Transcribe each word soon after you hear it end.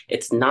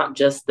It's not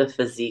just the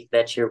physique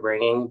that you're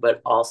bringing,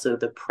 but also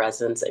the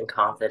presence and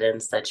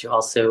confidence that you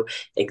also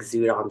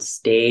exude on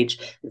stage.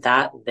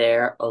 That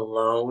there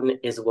alone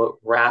is what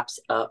wraps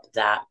up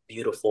that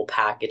beautiful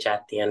package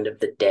at the end of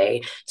the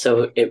day.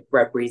 So it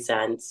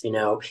represents,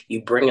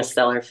 you bring a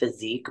stellar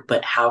physique,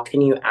 but how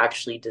can you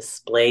actually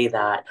display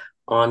that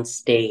on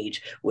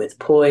stage with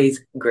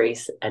poise,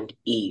 grace, and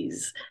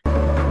ease?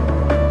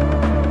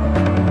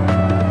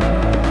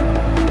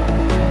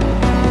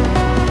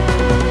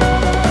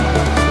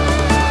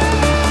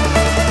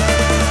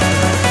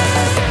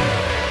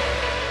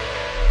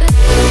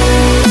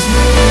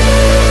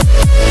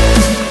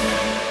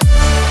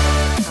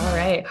 All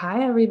right.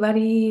 Hi,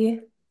 everybody.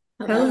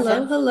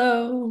 Hello,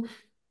 hello.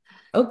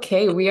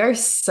 Okay, we are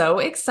so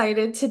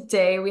excited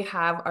today. We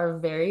have our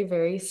very,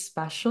 very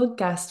special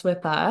guest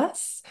with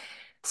us.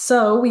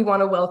 So, we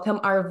want to welcome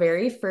our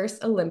very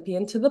first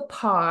Olympian to the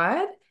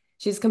pod.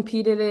 She's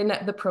competed in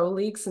the Pro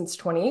League since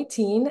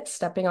 2018,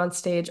 stepping on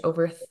stage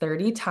over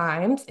 30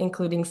 times,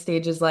 including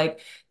stages like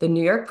the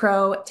New York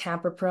Pro,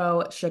 Tampa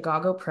Pro,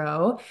 Chicago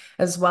Pro,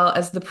 as well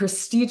as the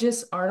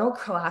prestigious Arnold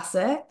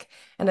Classic,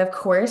 and of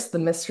course, the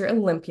Mr.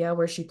 Olympia,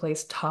 where she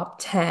placed top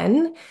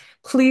 10.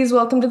 Please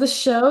welcome to the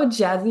show,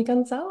 Jazzy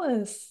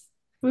Gonzalez.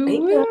 Woo Hey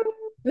guys,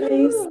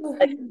 woo.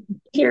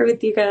 here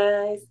with you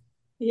guys.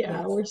 Yeah,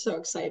 Yes. we're so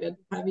excited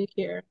to have you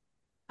here.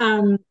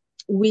 Um,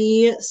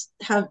 we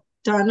have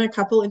done a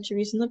couple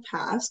interviews in the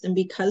past, and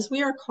because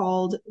we are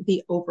called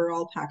the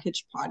Overall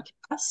Package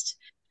Podcast,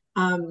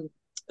 um,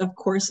 of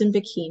course, in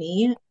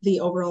bikini, the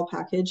overall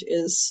package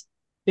is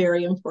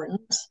very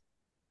important,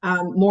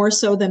 more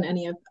so than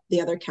any of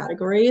the other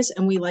categories.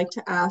 And we like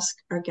to ask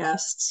our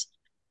guests,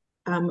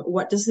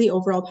 what does the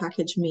overall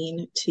package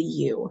mean to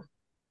you?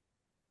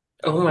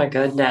 Oh my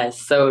goodness.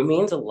 So it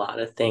means a lot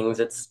of things.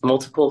 It's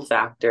multiple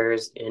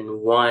factors in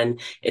one.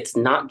 It's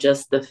not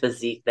just the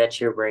physique that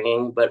you're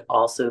bringing, but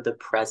also the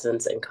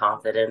presence and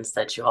confidence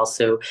that you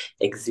also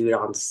exude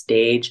on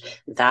stage.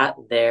 That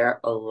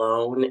there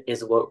alone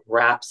is what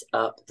wraps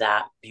up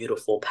that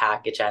beautiful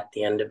package at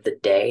the end of the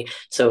day.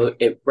 So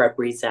it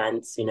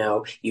represents,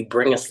 you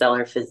bring a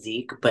stellar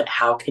physique, but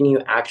how can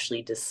you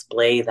actually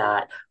display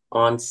that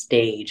on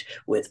stage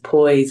with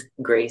poise,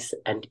 grace,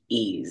 and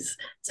ease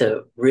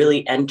to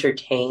really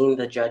entertain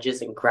the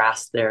judges and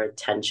grasp their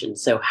attention?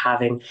 So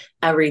having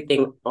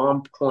everything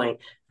on point,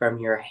 from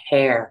your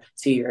hair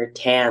to your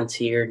tan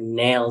to your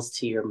nails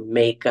to your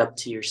makeup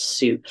to your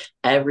suit,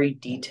 every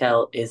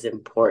detail is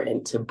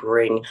important to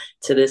bring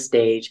to the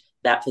stage.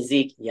 That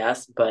physique,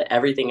 yes, but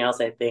everything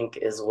else I think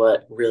is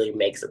what really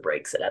makes or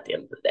breaks it at the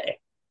end of the day.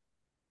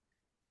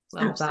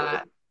 Love Absolutely.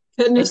 that.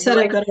 Couldn't have And you're said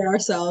it like, better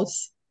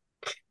ourselves.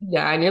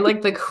 yeah, and you're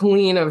like the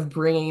queen of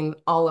bringing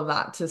all of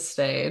that to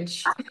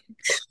stage.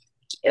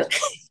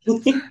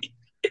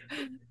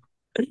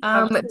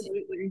 Um,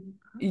 Absolutely.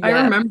 yeah,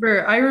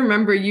 I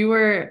remember you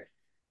were,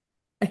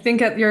 I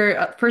think at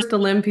your first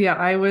Olympia,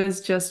 I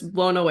was just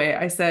blown away.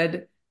 I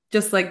said,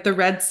 just like the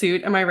red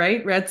suit. Am I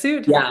right? Red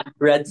suit? Yeah,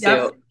 red Yep.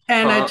 suit.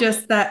 And I Huh?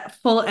 just that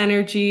full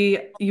energy,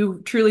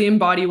 you truly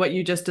embody what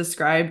you just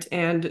described.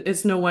 And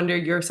it's no wonder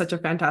you're such a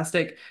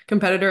fantastic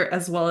competitor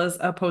as well as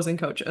a posing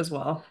coach as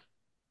well.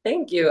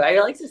 Thank you. I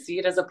like to see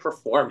it as a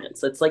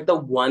performance. It's like the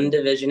one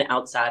division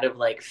outside of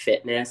like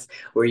fitness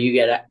where you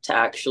get to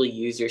actually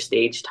use your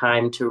stage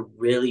time to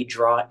really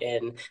draw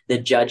in the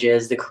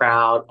judges, the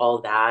crowd,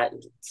 all that.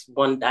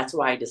 That's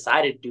why I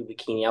decided to do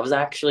bikini. I was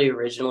actually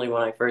originally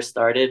when I first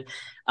started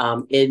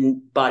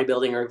in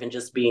bodybuilding or even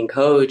just being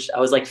coached, I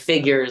was like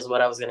figure is what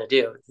I was gonna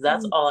do.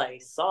 That's all I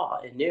saw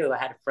and knew. I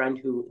had a friend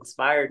who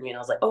inspired me and I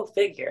was like, oh,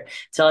 figure.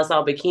 Till I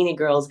saw bikini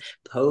girls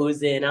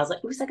posing. I was like,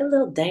 it was like a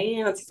little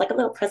dance, it's like a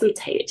little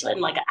presentation,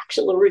 like an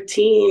actual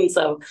routine.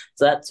 So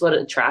that's what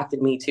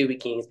attracted me to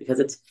bikinis because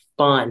it's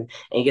fun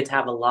and you get to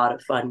have a lot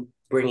of fun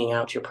bringing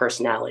out your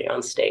personality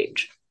on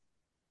stage.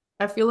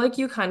 I feel like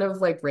you kind of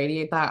like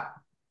radiate that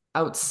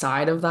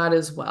outside of that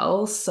as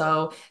well.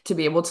 So to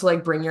be able to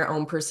like bring your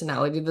own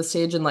personality to the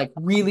stage and like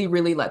really,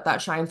 really let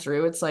that shine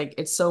through, it's like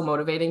it's so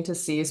motivating to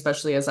see,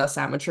 especially as us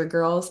amateur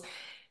girls,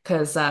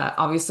 because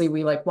obviously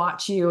we like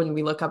watch you and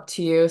we look up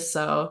to you.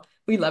 So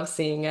we love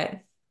seeing it.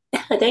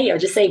 There you go.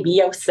 Just say be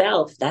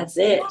yourself. That's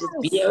it. Just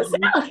be Yes.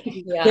 yourself.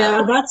 Yeah.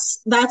 Yeah,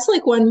 that's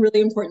like one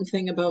really important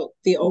thing about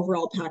the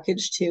overall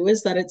package too,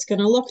 is that it's going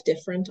to look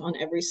different on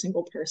every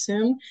single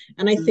person.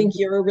 And I think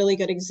you're a really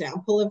good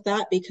example of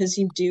that because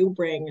you do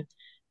bring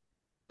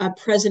a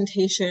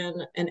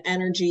presentation, an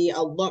energy,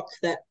 a look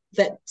that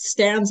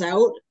stands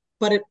out,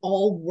 but it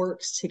all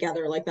works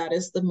together. Like that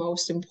is the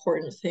most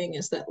important thing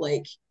is that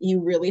like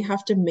you really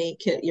have to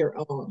make it your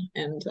own.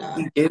 And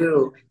You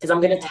do. Because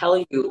I'm going to yeah. tell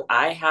you,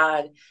 I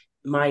had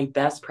my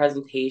best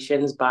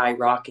presentations by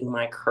rocking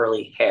my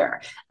curly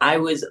hair. I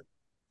was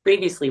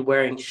previously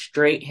wearing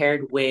straight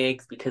haired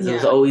wigs because it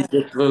was Yeah. always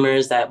just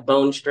rumors that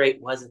bone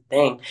straight was a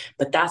thing,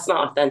 but that's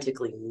not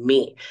authentically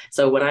me.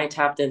 So when I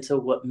tapped into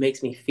what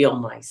makes me feel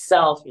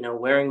myself,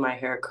 wearing my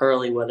hair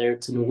curly, whether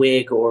it's in a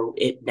wig or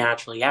it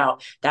naturally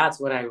out, that's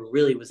when I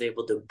really was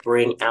able to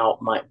bring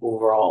out my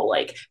overall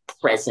like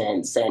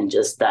presence and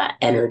just that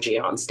energy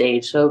on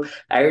stage. So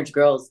I urge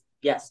girls,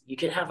 yes, you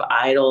can have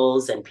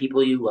idols and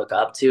people you look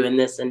up to in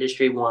this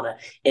industry, want to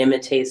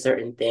imitate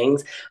certain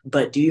things,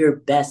 but do your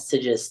best to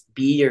just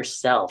be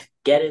yourself.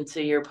 Get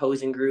into your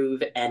posing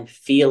groove and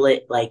feel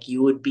it like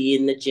you would be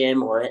in the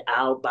gym or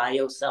out by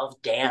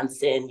yourself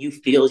dancing. You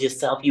feel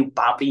yourself, you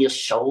bopping your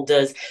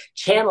shoulders.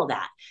 Channel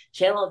that.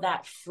 Channel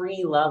that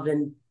free love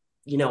and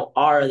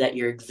aura that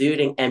you're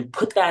exuding and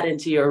put that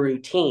into your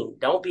routine.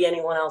 Don't be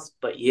anyone else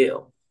but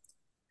you.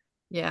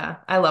 Yeah,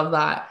 I love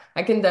that.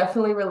 I can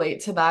definitely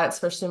relate to that,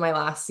 especially my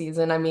last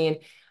season. I mean,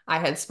 I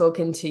had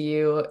spoken to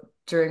you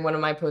during one of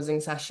my posing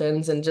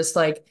sessions and just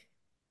like,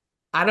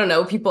 I don't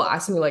know, people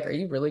ask me like, "Are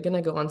you really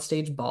gonna go on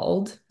stage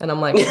bald?" And I'm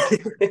like,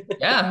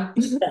 "Yeah,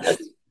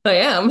 I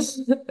am."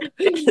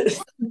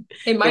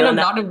 It might have And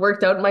not have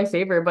worked out in my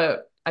favor,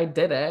 but I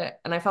did it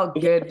and I felt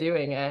good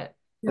doing it.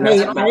 And that's I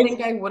Hey, what don't matters.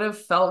 think I would have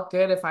felt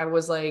good if I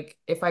was like,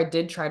 if I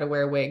did try to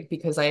wear a wig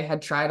because I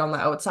had tried on the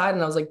outside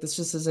and I was like, this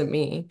just isn't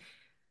me.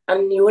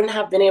 And you wouldn't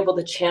have been able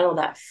to channel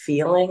that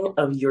feeling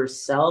of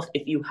yourself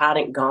if you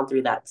hadn't gone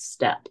through that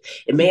step.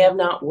 It may have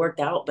not worked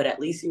out, but at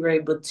least you were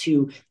able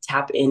to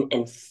tap in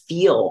and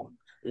feel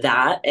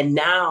that. And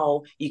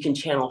now you can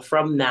channel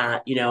from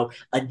that,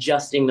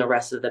 adjusting the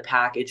rest of the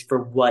package for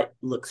what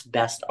looks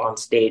best on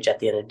stage at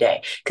the end of the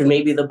day. Because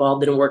maybe the ball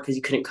didn't work because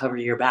you couldn't cover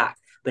your back.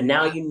 But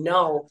now you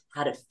know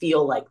how to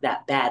feel like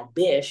that bad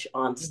bitch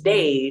on Mhm.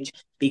 stage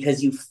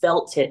because you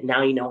felt it.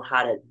 Now you know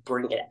how to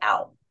bring it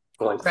out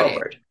going Right.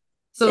 forward.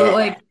 So Yeah.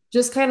 like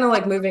just kind of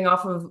like moving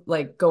off of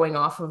like going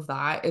off of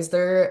that, is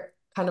there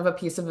kind of a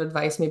piece of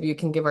advice maybe you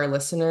can give our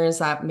listeners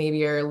that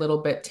maybe are a little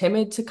bit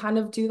timid to kind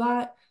of do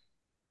that?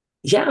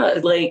 Yeah,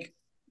 like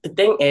the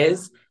thing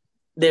is,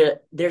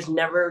 there's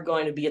never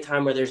going to be a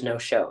time where there's no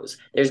shows.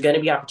 There's going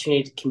to be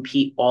opportunity to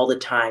compete all the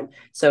time.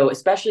 So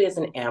especially as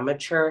an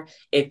amateur,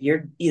 if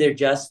you're either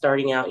just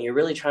starting out and you're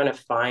really trying to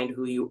find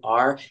who you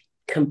are,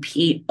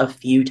 compete a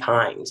few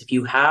times. If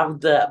you have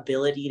the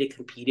ability to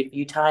compete a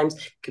few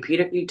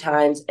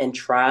times and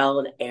trial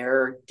and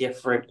error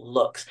different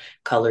looks,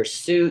 color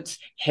suits,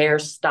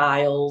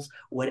 hairstyles,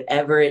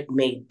 whatever it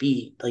may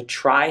be. Like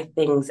try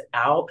things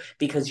out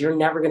because you're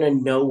never going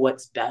to know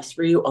what's best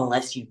for you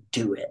unless you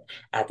do it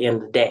at the end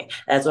of the day.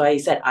 That's why I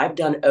said I've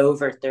done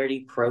over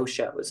 30 pro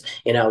shows,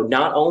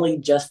 not only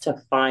just to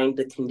find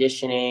the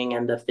conditioning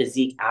and the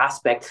physique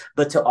aspect,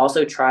 but to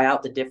also try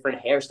out the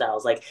different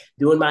hairstyles. Like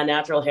doing my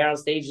natural hair on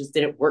stage just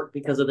didn't work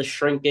because of the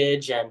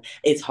shrinkage and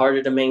it's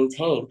harder to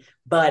maintain.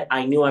 But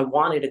I knew I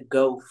wanted to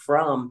go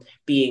from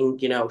being,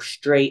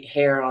 straight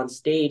hair on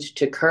stage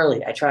to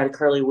curly. I tried a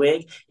curly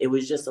wig. It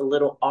was just a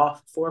little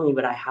off for me,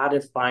 but I had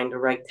to find the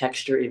right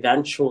texture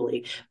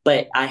eventually.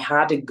 But I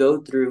had to go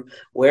through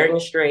wearing a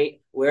straight,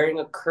 wearing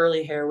a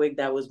curly hair wig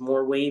that was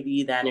more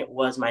wavy than it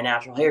was my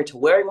natural hair, to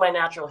wearing my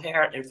natural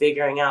hair and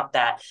figuring out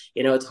that,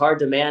 it's hard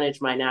to manage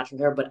my natural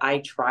hair, but I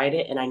tried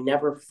it and I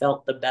never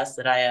felt the best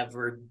that I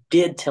ever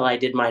did till I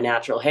did my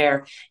natural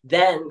hair.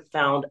 Then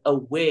found a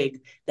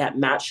wig that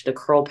matched the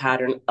curl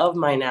pattern of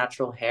my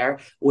natural hair,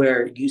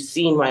 where you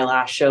seen my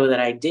last show that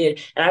I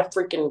did, and I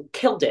freaking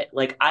killed it.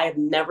 Like I have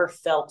never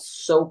felt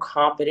so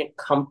confident,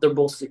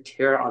 comfortable,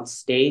 secure on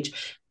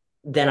stage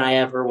than I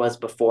ever was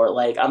before.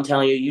 Like I'm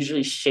telling you,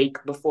 usually shake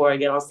before I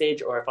get on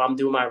stage, or if I'm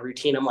doing my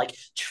routine, I'm like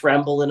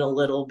trembling a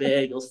little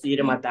bit. You'll see it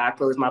in my back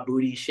where my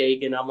booty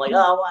shaking. I'm like,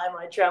 oh, why am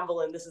I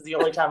trembling? This is the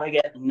only time I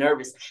get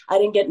nervous. I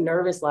didn't get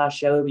nervous last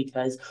show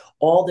because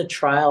all the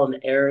trial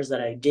and errors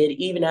that I did,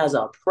 even as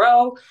a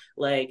pro,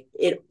 like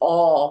it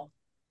all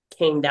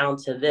came down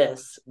to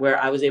this, where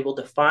I was able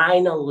to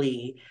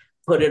finally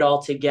put it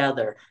all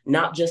together.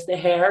 Not just the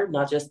hair,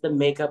 not just the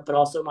makeup, but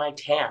also my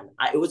tan.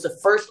 It was the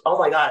first, oh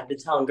my God, I've been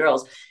telling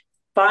girls,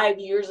 5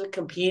 years of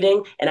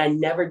competing and I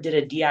never did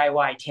a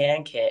DIY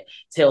tan kit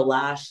till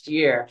last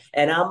year.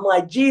 And I'm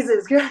like,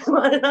 Jesus Christ,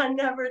 why did I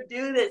never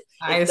do this? It's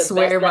I the best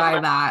swear that by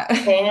my that.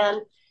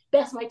 tan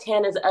best my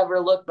tan has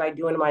ever looked by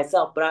doing it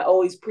myself. But I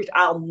always preach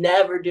I'll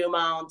never do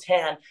my own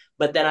tan.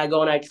 But then I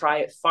go and I try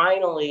it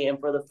finally. And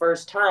for the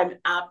first time,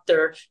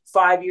 after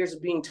 5 years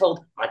of being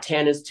told my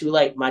tan is too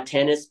light, my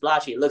tan is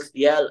splotchy, it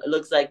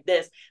looks like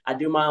this. I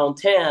do my own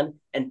tan,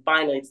 and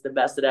finally it's the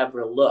best it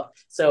ever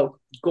looked. So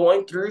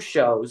going through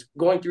shows,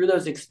 going through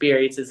those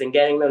experiences and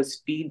getting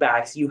those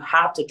feedbacks, you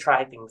have to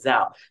try things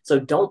out. So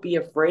don't be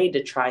afraid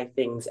to try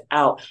things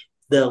out.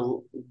 The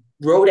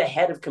road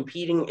ahead of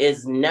competing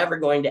is never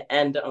going to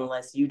end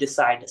unless you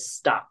decide to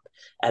stop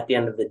at the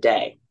end of the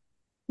day.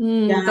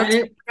 Yeah, That's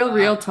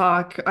real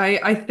talk.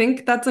 I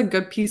think that's a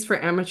good piece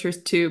for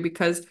amateurs too,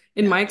 because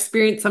in my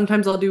experience,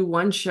 sometimes I'll do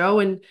one show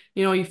and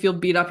you feel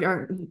beat up,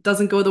 it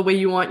doesn't go the way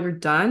you want, you're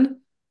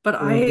done. But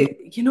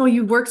Mhm.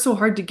 you work so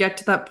hard to get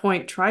to that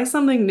point. Try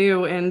something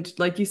new. And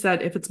like you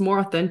said, if it's more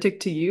authentic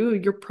to you,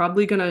 you're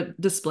probably gonna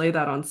display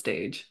that on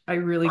stage. I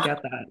really get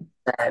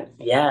that.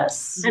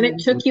 Yes. And it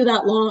Mhm. took you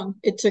that long.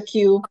 It took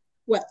you,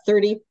 what,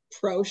 30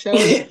 pro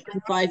shows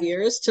in 5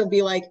 years to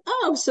be like,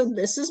 oh, so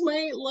this is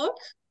my look?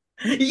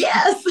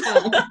 Yes.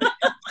 Yeah.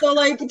 So,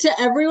 like, to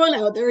everyone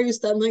out there who's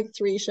done like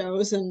 3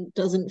 shows and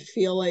doesn't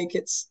feel like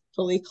it's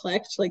fully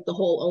clicked, like the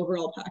whole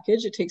overall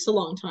package, it takes a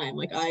long time.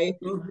 Like,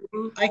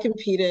 Mhm. I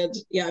competed,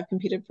 yeah, I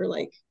competed for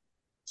like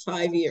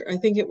 5 years. I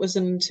think it was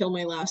until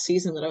my last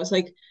season that I was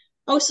like,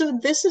 oh, so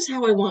this is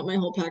how I want my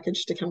whole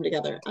package to come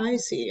together. I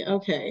see.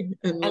 Okay.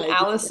 And And like,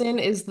 Allison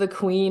is the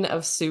queen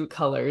of suit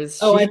colors.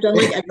 oh, She I've done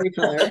like every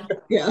color.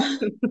 Yeah.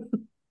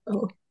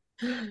 Oh.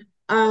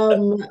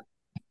 Um,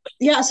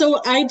 yeah,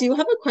 so I do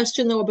have a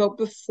question though about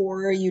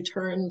before you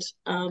turned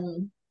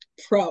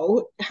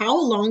pro. How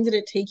long did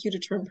it take you to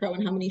turn pro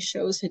and how many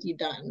shows had you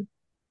done?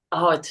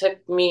 Oh, it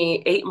took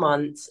me 8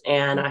 months,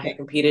 and I had Okay.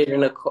 competed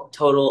in a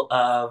total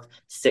of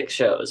 6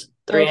 shows,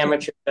 three Okay.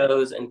 amateur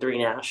shows and three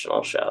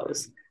national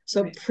shows.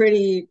 So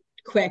pretty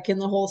quick in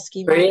the whole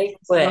scheme of Pretty things.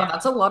 Wow, quick.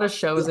 that's a lot of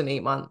shows in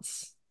 8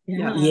 months.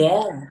 Yeah.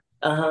 Yeah. Yeah.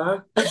 Uh-huh.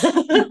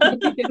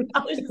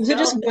 I was Was it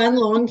just so one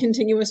long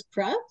continuous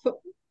prep?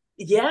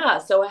 Yeah,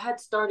 so I had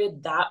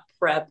started that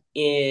prep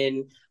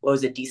in, what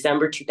was it,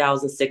 December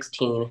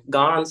 2016,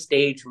 gone on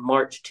stage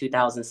March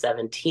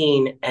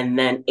 2017, and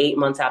then 8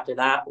 months after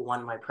that,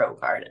 won my pro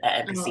card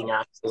at NPC Oh,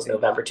 Nationals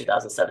November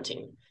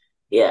 2017.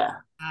 Yeah.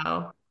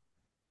 Wow.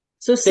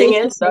 so Thing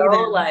safe to is, say though,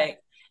 then. like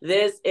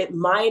it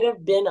might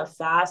have been a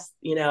fast,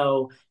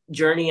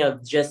 journey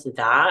of just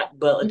that,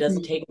 but it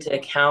doesn't Mhm. take into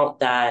account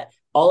that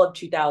all of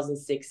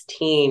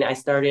 2016, I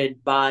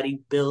started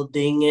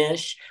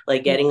bodybuilding-ish, like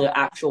Yeah. getting an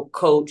actual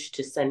coach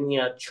to send me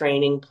a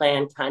training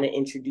plan, kind of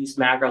introduce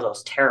macros. I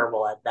was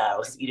terrible at that. I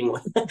was eating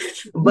with,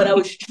 but I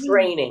was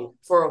training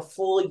for a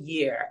full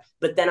year.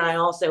 But then I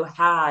also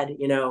had,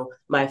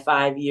 my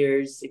 5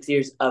 years, 6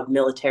 years of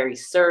military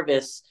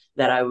service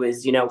that I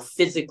was,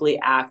 physically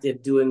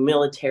active, doing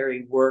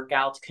military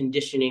workouts,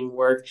 conditioning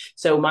work.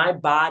 So my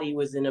body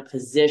was in a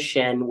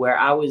position where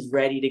I was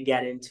ready to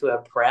get into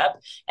a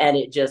prep, and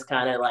it just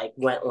kind of like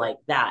went like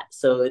that.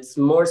 So it's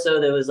more so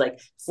there was like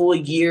full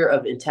year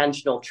of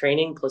intentional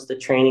training plus the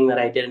training that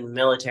I did in the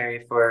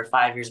military for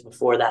 5 years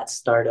before that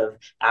start of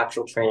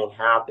actual training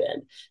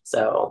happened.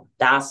 So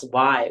that's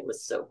why it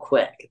was so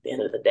quick at the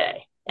end of the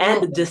day. And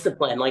Well, the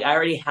discipline, like I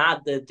already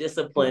had the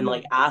discipline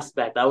like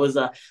aspect. I was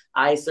a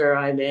 "I, sir,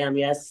 I, ma'am,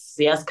 yes,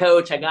 yes,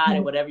 coach, I got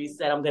it. Whatever you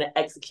said, I'm going to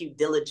execute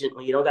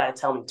diligently. You don't got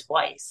to tell me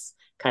twice,"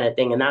 kind of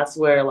thing. And that's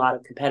where a lot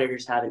of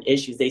competitors have an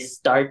issue. They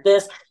start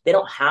this, they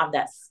don't have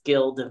that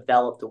skill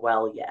developed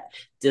well yet.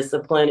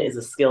 Discipline is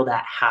a skill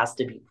that has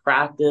to be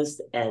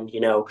practiced and,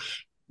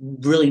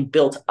 really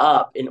built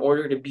up in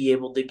order to be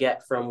able to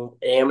get from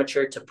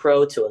amateur to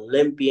pro to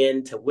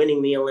Olympian to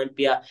winning the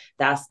Olympia.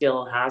 That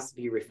skill has to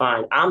be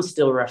refined. I'm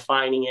still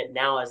refining it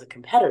now as a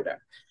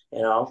competitor,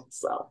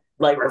 so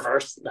like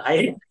reverse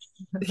diet.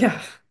 Yeah.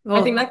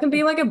 I think Well, that can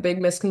be like a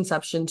big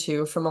misconception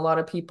too from a lot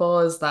of people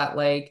is that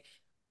like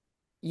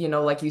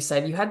like you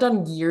said, you had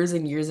done years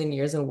and years and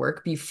years of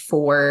work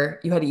before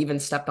you had even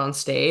stepped on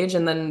stage.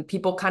 And then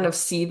people kind of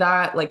see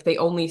that, like they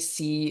only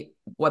see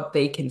what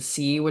they can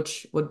see,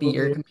 which would be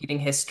your Mm-hmm. competing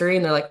history.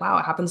 And they're like, wow,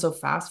 it happened so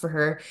fast for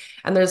her.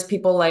 And there's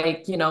people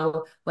like,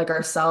 like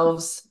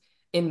ourselves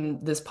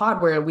in this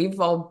pod where we've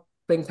all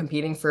been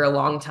competing for a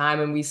long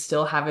time and we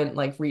still haven't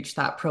like reached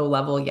that pro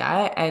level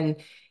yet. And,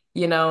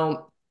 you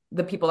know,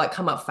 the people that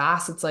come up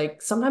fast, it's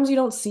like sometimes you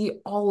don't see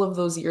all of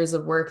those years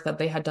of work that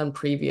they had done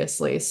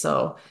previously.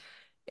 So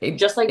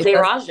Just like it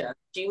does, Zayraja.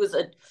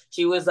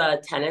 She was a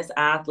tennis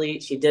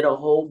athlete. She did a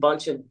whole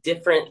bunch of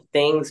different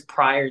things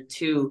prior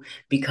to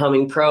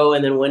becoming pro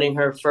and then winning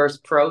her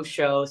first pro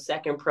show,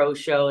 second pro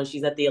show, and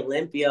she's at the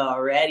Olympia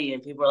already.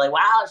 And people are like,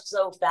 "Wow, she's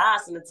so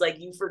fast." And it's like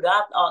you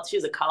forgot, oh, she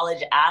was a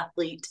college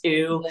athlete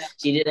too. yeah.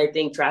 She did, I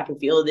think, track and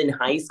field in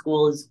high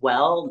school as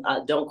well.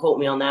 Don't quote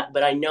me on that,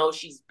 but I know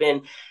she's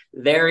been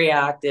very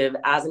active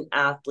as an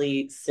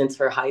athlete since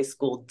her high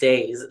school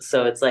days.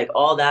 So it's like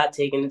all that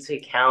taken into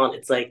account.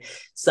 It's like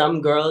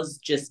some girls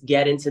just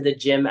get into the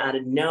gym out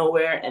of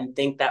nowhere and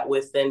think that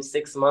within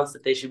 6 months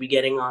that they should be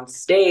getting on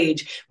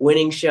stage,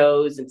 winning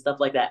shows and stuff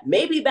like that.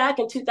 Maybe back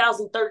in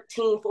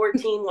 2013,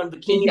 14 when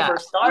bikini Yeah.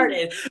 first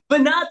started,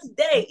 but not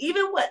today.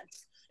 Even what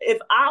if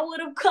I would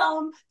have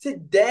come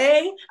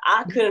today,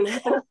 I couldn't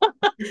have.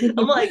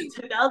 I'm like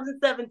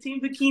 2017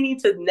 bikini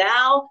to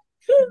now,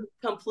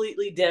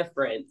 completely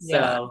different.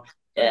 Yeah. So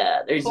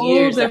yeah, there's whole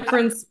years that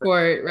different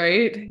sport,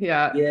 right?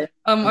 Yeah. yeah.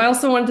 I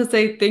also wanted to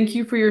say thank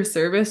you for your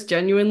service.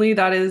 Genuinely,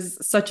 that is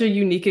such a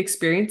unique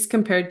experience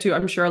compared to,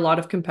 I'm sure, a lot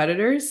of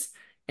competitors.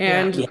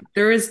 Yeah. And Yeah.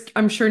 there is,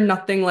 I'm sure,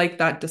 nothing like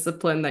that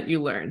discipline that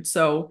you learned.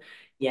 So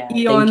Yeah. Thank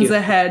eons you.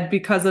 ahead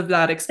because of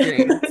that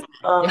experience. Yeah.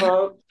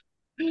 Uh-huh.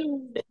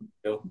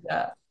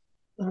 Yeah.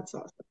 That's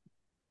awesome.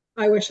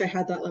 I wish I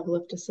had that level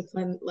of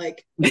discipline.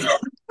 Like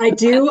I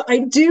do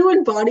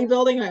in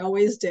bodybuilding, I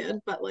always did,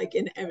 but like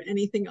in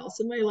anything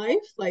else in my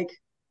life, like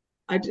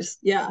I just,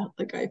 yeah,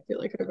 like I feel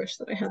like I wish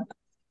that I had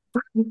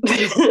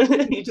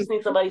You just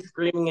need somebody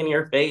screaming in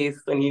your face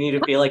and you need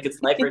to feel like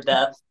it's life or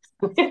death.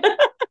 that.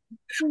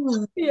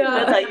 That's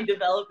Yeah. how you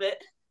develop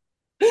it.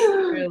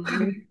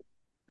 Really.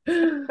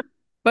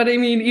 But I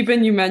mean,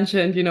 even you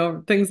mentioned,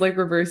 things like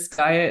reverse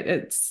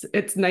diet.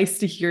 It's nice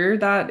to hear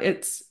that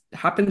it's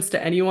happens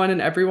to anyone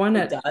and everyone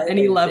It at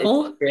any does. It's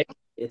level. great.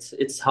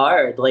 It's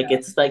hard. Like Yeah.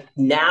 it's like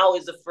now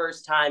is the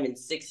first time in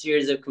 6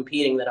 years of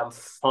competing that I'm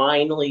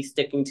finally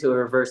sticking to a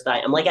reverse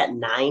diet. I'm like at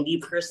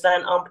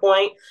 90% on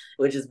point,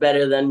 which is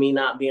better than me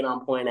not being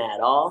on point at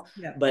all.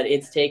 Yeah. But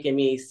it's taken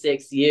me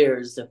 6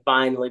 years to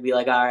finally be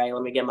like, all right,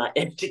 let me get my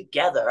it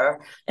together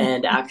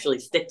and actually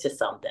stick to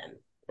something,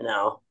 you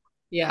know?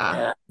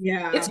 Yeah.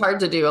 Yeah. It's Yeah. hard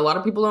to do. A lot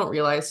of people don't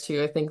realize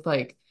too. I think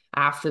like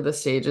after the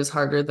stage is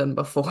harder than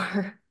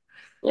before.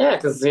 Yeah,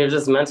 because you're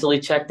just mentally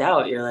checked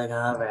out. You're like,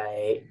 all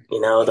right, the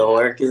Yeah.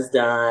 work is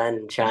done.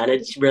 I'm trying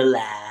to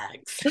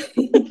relax.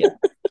 Yeah.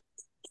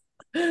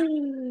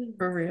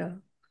 For real.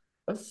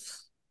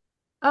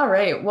 All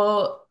right.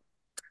 Well,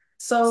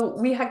 so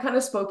we had kind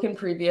of spoken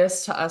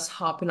previous to us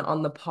hopping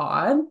on the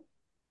pod,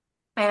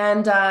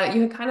 and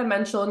you had kind of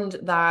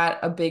mentioned that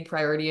a big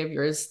priority of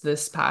yours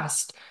this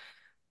past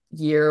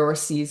year or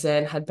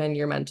season had been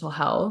your mental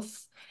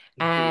health.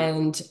 Mhm.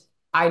 And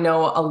I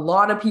know a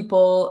lot of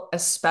people,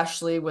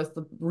 especially with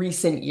the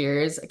recent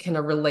years, can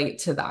relate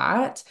to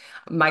that,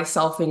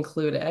 myself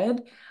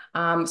included.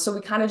 So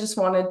we kind of just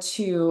wanted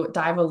to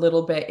dive a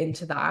little bit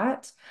into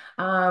that.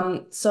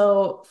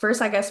 So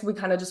first, I guess we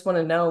kind of just want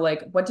to know,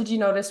 like, what did you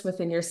notice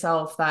within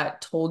yourself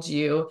that told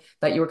you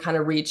that you were kind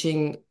of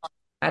reaching,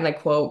 and I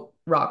quote,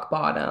 rock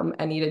bottom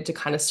and needed to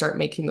kind of start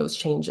making those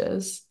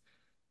changes?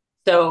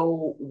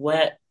 So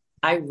what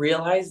I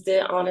realized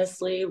it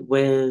honestly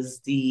was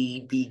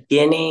the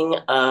beginning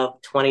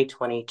of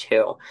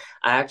 2022.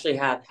 I actually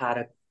have had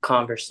a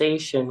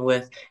conversation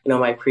with,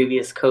 my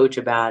previous coach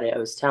about it. I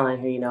was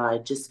telling her, I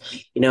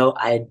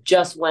had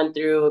just went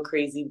through a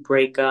crazy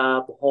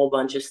breakup, a whole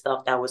bunch of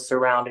stuff that was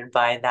surrounded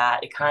by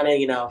that. It kind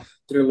of,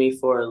 threw me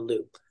for a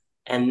loop.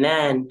 And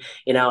then,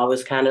 I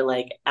was kind of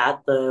like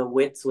at the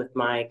wits with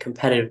my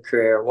competitive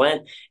career.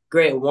 Went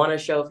great, won a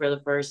show for the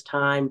first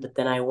time, but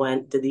then I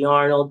went, did the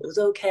Arnold, it was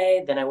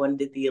okay. Then I went and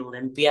did the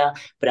Olympia.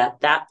 But at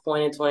that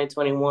point in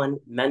 2021,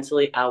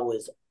 mentally, I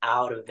was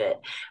out of it.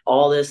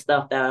 All this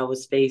stuff that I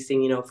was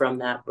facing, from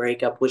that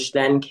breakup, which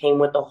then came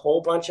with a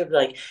whole bunch of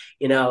like,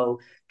 you know,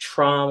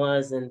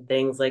 traumas and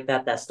things like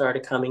that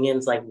started coming in.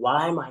 It's like,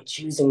 why am I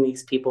choosing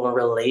these people in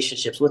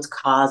relationships? What's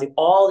causing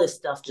all this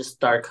stuff just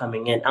started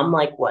coming in? I'm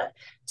like, what,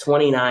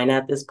 29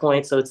 at this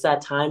point? So it's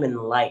that time in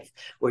life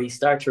where you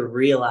start to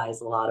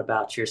realize a lot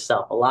about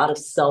yourself, a lot of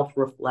self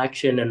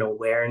reflection and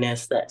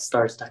awareness that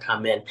starts to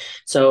come in.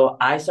 So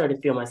I started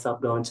to feel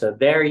myself going to a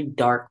very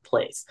dark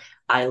place.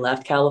 I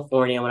left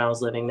California when I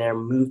was living there,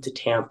 moved to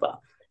Tampa,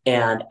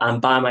 and I'm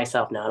by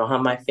myself now. I don't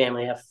have my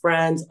family, I have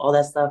friends, all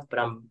that stuff, but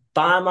I'm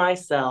by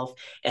myself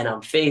and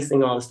I'm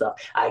facing all the stuff.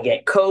 I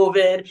get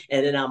COVID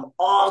and then I'm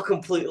all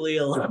completely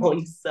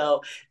alone.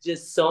 So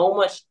just so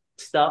much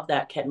stuff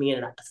that kept me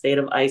in a state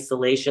of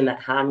isolation that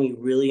had me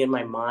really in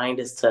my mind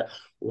as to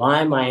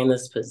why am I in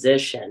this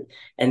position?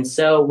 And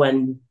so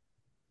when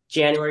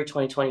January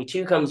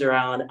 2022 comes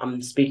around, I'm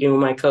speaking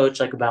with my coach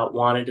like about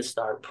wanting to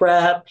start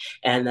prep,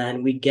 and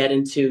then we get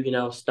into,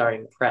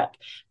 starting prep.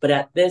 But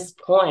at this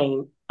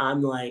point,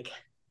 I'm like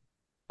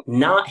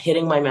not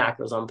hitting my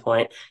macros on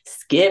point,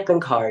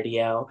 skipping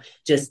cardio,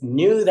 just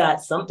knew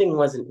that something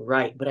wasn't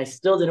right, but I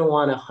still didn't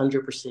want to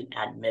 100%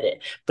 admit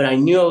it. But I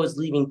knew I was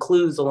leaving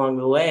clues along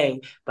the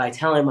way by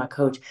telling my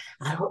coach,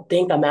 I don't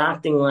think I'm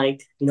acting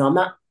like, I'm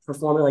not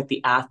performing like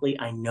the athlete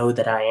I know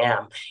that I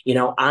am.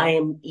 I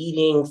am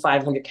eating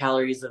 500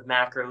 calories of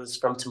macros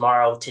from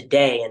tomorrow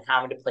today and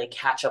having to play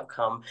catch up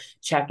come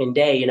check-in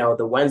day.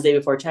 The Wednesday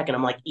before check-in,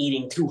 I'm like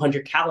eating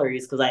 200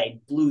 calories because I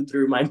blew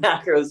through my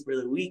macros for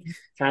the week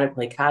trying to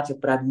play catch up,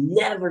 but I've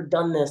never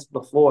done this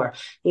before,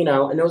 and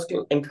it was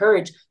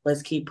encouraged,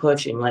 let's keep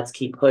pushing, let's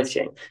keep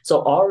pushing.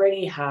 So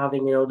already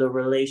having, the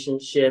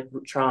relationship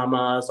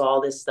traumas,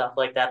 all this stuff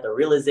like that, the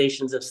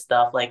realizations of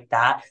stuff like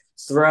that,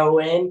 throw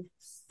in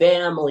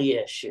family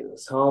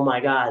issues. Oh my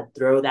God,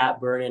 throw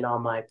that burden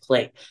on my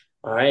plate.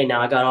 All right,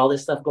 now I got all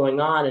this stuff going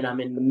on and I'm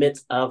in the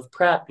midst of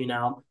prep,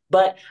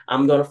 but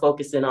I'm going to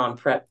focus in on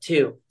prep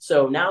too.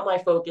 So now my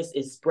focus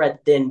is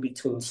spread thin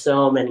between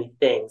so many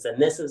things. And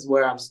this is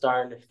where I'm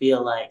starting to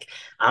feel like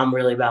I'm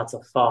really about to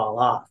fall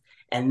off.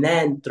 And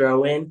then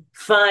throw in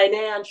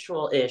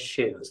financial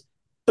issues.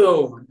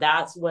 Boom,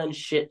 that's when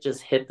shit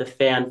just hit the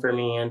fan for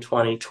me in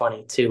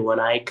 2022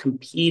 when I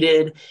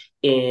competed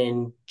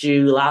in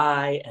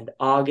July and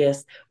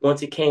August.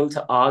 Once it came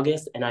to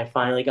August and I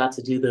finally got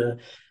to do the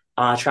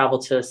travel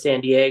to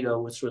San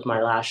Diego, which was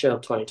my last show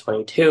of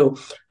 2022,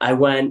 I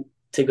went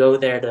to go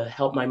there to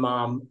help my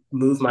mom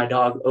move my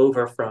dog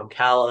over from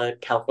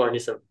California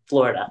to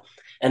Florida.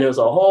 And there was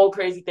a whole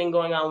crazy thing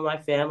going on with my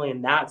family.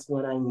 And that's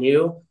when I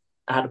knew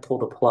I had to pull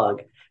the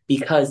plug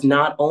because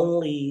not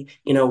only,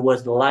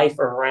 was life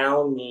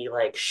around me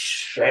like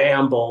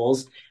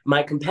shambles,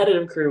 my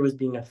competitive career was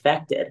being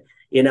affected.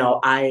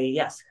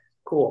 Yes,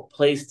 cool,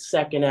 placed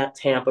second at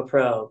Tampa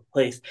Pro,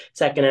 placed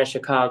second at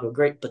Chicago,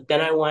 great. But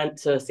then I went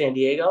to San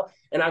Diego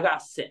and I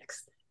got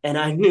sixth. And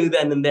I knew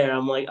then and there,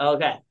 I'm like,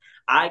 okay,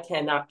 I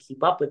cannot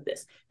keep up with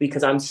this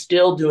because I'm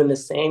still doing the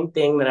same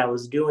thing that I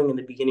was doing in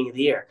the beginning of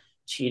the year,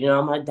 cheating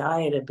on my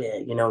diet a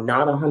bit,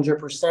 not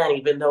 100%,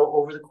 even though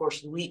over the course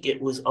of the week it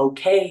was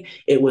okay.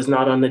 It was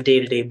not on the day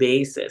to day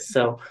basis.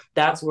 So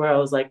that's where I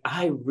was like,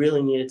 I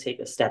really need to take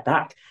a step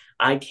back.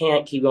 I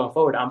can't keep going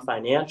forward. I'm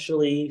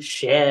financially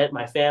shit.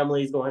 My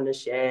family's going to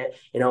shit.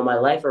 My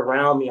life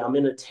around me. I'm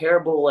in a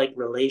terrible like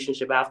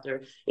relationship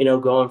after,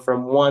 going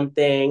from one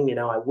thing.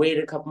 I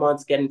waited a couple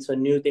months, get into a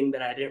new thing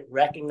that I didn't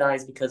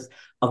recognize because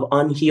of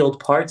unhealed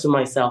parts of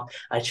myself.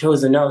 I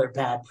chose another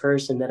bad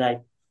person that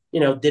I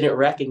didn't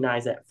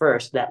recognize at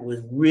first that was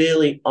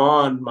really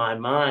on my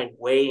mind,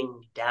 weighing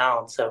me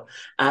down. So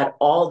I had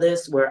all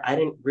this where I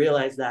didn't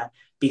realize that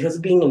because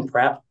of being in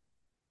prep,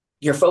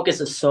 your focus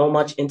is so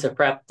much into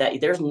prep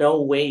that there's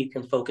no way you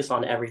can focus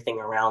on everything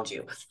around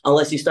you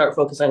unless you start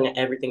focusing on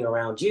everything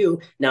around you.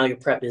 Now your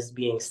prep is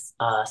being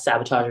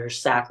sabotaged or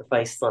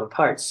sacrificed some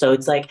parts. So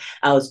it's like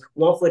I was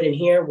one foot in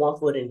here, one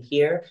foot in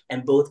here,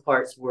 and both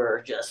parts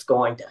were just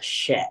going to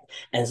shit.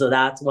 And so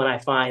that's when I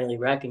finally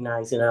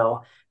recognized,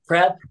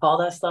 prep, all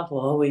that stuff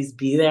will always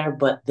be there,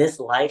 but this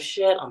life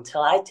shit,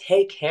 until I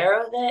take care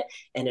of it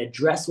and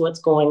address what's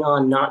going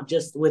on, not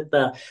just with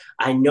the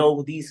I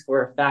know these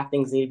for a fact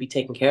things need to be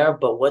taken care of,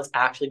 but what's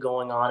actually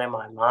going on in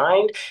my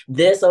mind,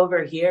 this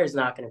over here is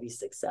not going to be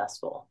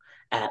successful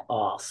at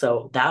all.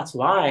 So that's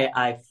why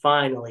I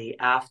finally,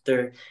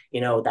 after,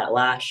 that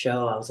last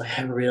show, I was like,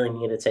 I really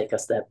need to take a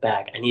step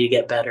back. I need to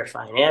get better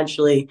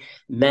financially,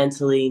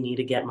 mentally, need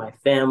to get my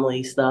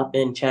family stuff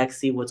in check,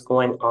 see what's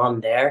going on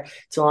there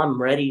till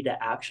I'm ready to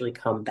actually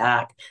come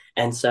back.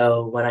 And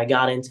so when I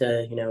got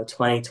into,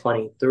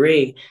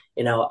 2023,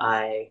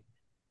 I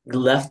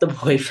left the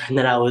boyfriend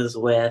that I was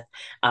with.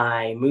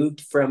 I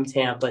moved from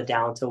Tampa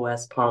down to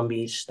West Palm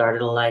Beach,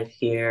 started a life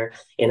here.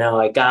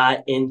 I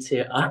got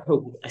into,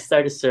 I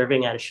started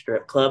serving at a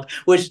strip club,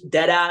 which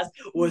dead ass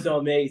was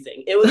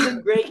amazing. It was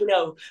a great,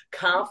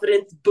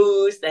 confidence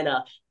boost and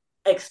a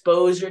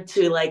exposure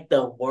to like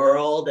the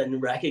world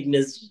and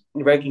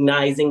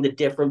recognizing the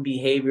different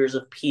behaviors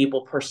of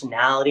people,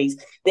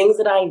 personalities, things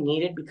that I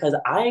needed because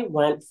I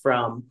went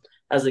from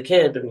as a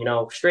kid,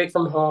 straight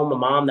from home, a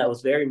mom that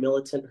was very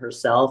militant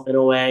herself in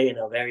a way,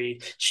 very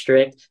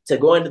strict, to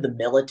go into the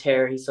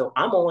military. So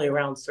I'm only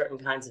around certain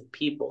kinds of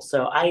people.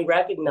 So I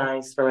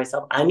recognized for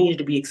myself, I needed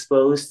to be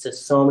exposed to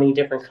so many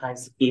different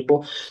kinds of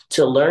people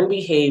to learn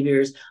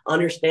behaviors,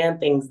 understand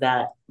things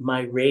that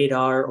my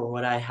radar or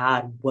what I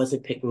had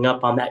wasn't picking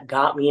up on that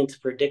got me into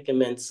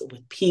predicaments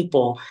with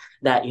people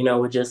that,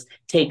 would just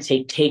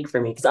take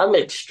from me. Cause I'm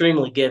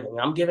extremely giving.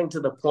 I'm giving to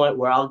the point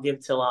where I'll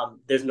give till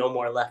there's no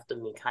more left of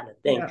me kind of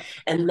thing. Yeah.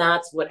 And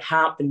that's what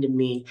happened to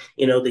me,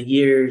 the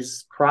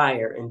years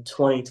prior in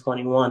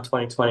 2021,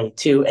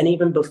 2022, and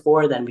even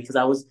before then, because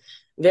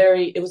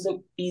it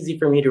wasn't easy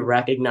for me to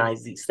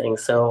recognize these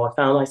things. So I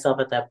found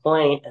myself at that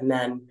point, and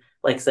then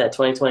like I said,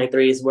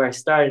 2023 is where I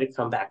started to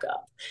come back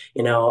up.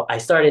 I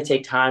started to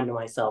take time to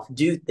myself,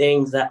 do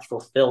things that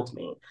fulfilled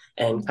me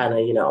and kind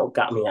of,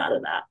 got me out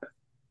of that. Fuck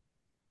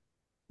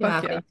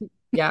Yeah, yeah. thank you.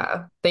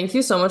 Yeah, thank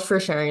you so much for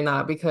sharing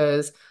that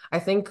because I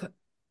think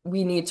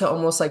we need to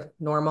almost like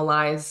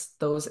normalize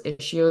those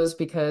issues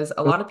because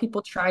a lot of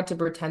people try to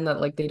pretend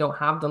that like they don't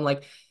have them.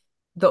 Like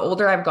the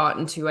older I've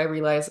gotten to, I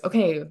realize,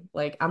 okay,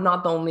 like I'm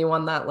not the only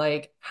one that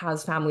like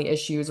has family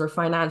issues or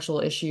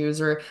financial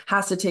issues or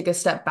has to take a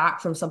step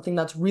back from something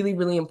that's really,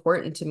 really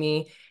important to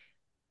me.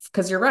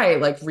 Because you're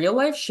right, like real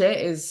life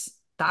shit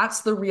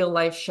that's the real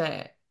life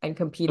shit, and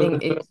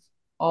competing is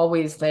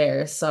always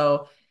there.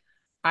 So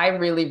I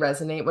really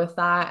resonate with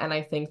that, and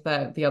I think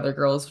that the other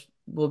girls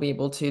will be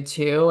able to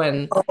too.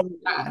 And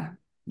yeah,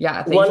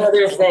 yeah, thank One you.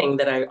 other thing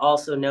that I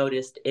also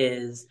noticed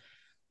is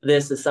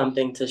this is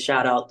something to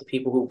shout out the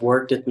people who've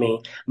worked with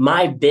me.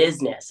 My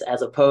business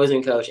as a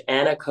posing coach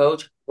and a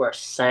coach were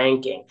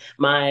sinking.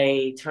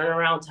 My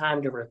turnaround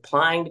time to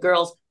replying to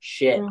girls,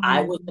 shit.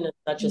 I was in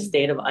such a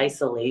state of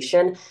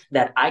isolation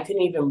that I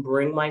couldn't even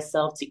bring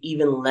myself to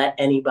even let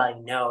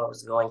anybody know I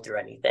was going through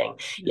anything,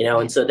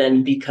 And so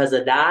then because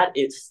of that,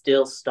 it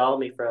still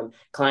stalled me from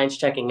clients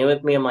checking in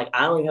with me. I'm like,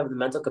 I don't even have the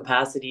mental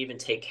capacity to even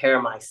take care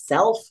of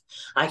myself.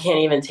 I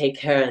can't even take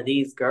care of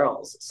these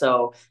girls.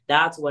 So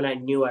that's when I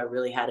knew I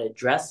really had to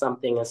address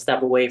something and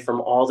step away from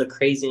all the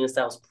craziness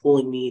that was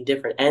pulling me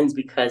different ends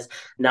because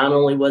not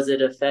only was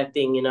it affecting,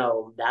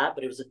 that,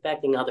 but it was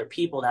affecting other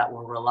people that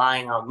were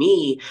relying on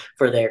me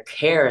for their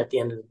care at the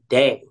end of the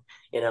day.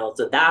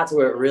 So that's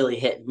where it really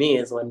hit me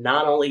is when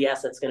not only,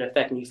 yes, it's going to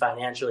affect me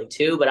financially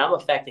too, but I'm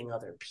affecting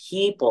other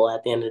people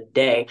at the end of the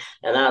day.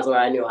 And that's where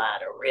I knew I had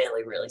to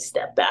really, really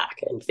step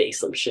back and face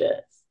some shit.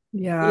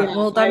 Yeah. Yeah,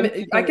 Well, I'm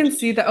a I can coach.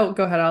 see that. Oh,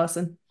 go ahead,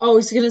 Allison. Oh, I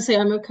was gonna say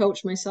I'm a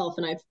coach myself,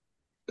 and I've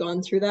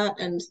gone through that,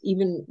 and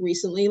even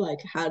recently, like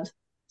had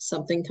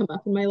something come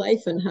up in my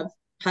life and have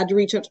had to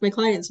reach out to my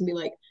clients and be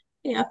like,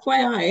 hey,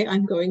 FYI,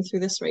 I'm going through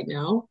this right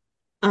now.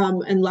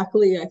 And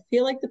luckily, I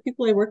feel like the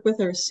people I work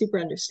with are super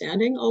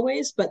understanding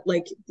always, but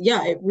like,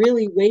 yeah, it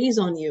really weighs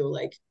on you,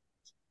 like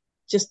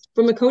just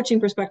from a coaching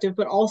perspective,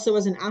 but also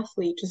as an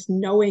athlete, just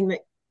knowing that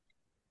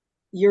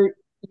you're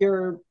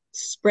you're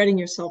spreading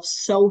yourself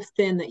so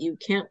thin that you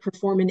can't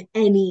perform in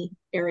any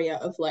area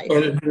of life,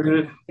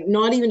 Mhm.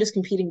 not even just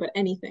competing, but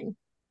anything.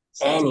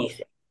 So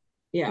Anything.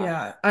 yeah.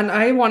 Yeah. And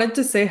I wanted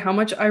to say how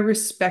much I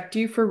respect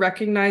you for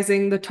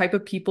recognizing the type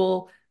of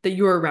people that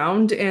you're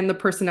around and the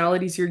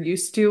personalities you're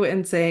used to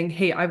and saying,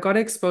 hey, I've got to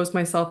expose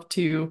myself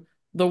to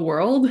the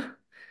world.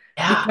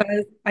 Yeah.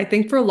 Because I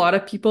think for a lot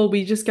of people,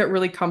 we just get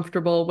really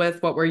comfortable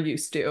with what we're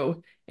used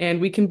to. And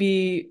we can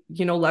be,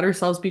 let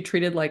ourselves be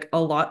treated like a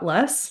lot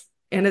less.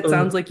 And it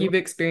sounds like Mhm. you've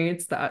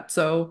experienced that.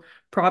 So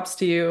props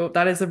to you.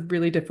 That is a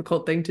really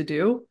difficult thing to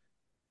do.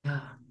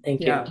 Yeah.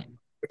 Thank you. Yeah.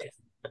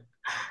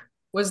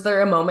 Was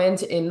there a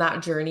moment in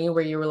that journey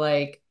where you were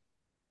like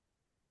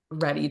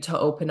ready to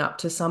open up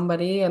to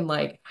somebody and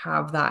like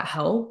have that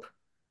help?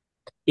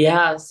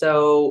 Yeah,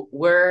 so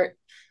we're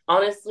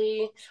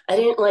honestly, I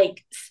didn't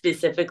like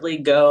specifically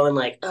go and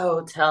like,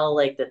 oh, tell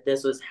like that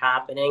this was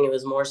happening. It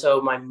was more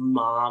so my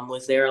mom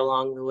was there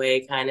along the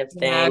way kind of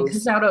Yeah, thing.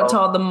 shout out to So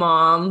all the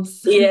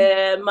moms.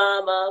 yeah,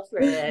 Mama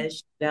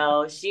Fresh.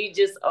 No, she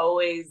just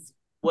always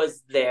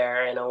was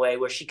there in a way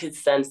where she could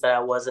sense that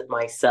I wasn't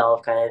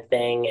myself kind of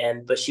thing.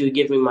 And but she would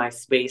give me my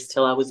space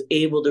till I was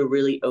able to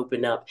really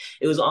open up.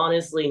 It was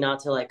honestly not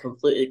to like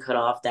completely cut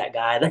off that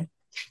guy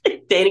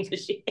that dating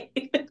because she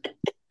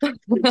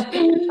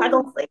I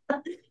don't say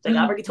that. Like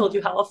I already told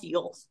you how I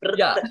feel.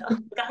 Yeah.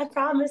 I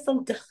promise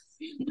I'm done.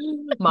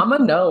 Mama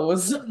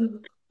knows.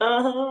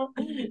 Uh-huh.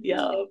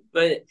 Yeah,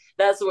 but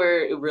that's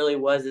where it really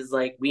was is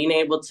like being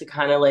able to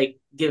kind of like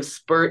give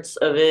spurts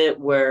of it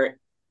where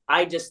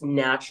I just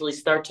naturally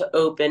start to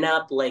open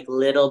up like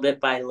little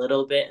bit by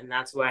little bit, and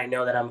that's where I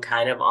know that I'm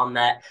kind of on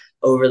that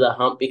over the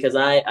hump because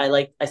I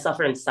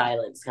suffer in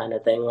silence kind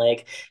of thing.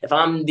 Like if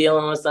I'm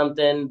dealing with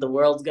something, the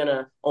world's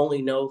gonna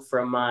only know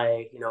from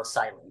my,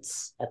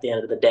 silence at the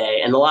end of the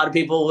day. And a lot of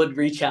people would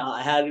reach out.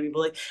 I had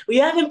people like, we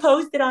haven't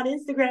posted on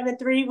Instagram in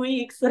 3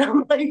 weeks. And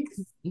I'm like,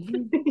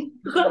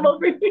 I'm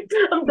over here.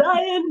 I'm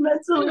dying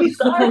mentally.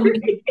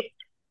 Sorry.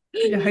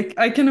 Yeah,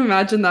 I can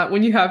imagine that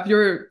when you have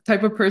your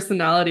type of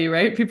personality,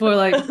 right? People are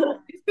like,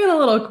 he's been a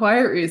little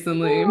quiet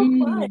recently. Oh,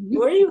 quiet. Hmm.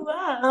 Where you at?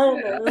 I don't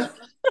Yeah. know.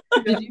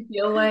 Did you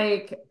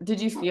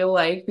feel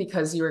like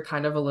because you were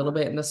kind of a little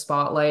bit in the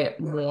spotlight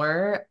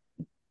more,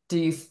 do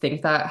you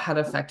think that had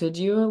affected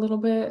you a little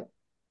bit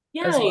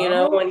Yeah, as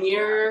well? when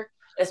you're,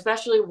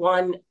 especially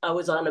one, I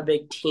was on a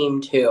big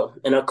team too,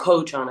 and a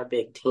coach on a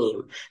big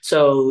team.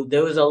 So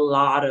there was a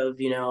lot of,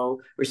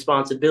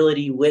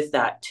 responsibility with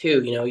that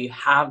too. You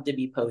have to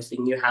be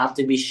posting, you have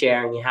to be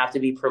sharing, you have to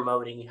be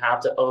promoting, you have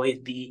to always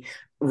be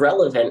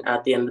relevant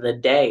at the end of the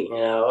day,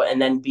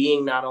 and then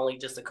being not only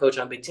just a coach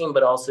on a big team,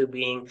 but also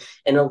being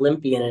an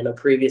Olympian and a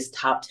previous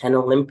top 10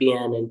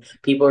 Olympian, and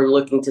people are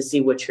looking to see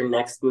what your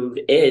next move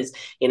is.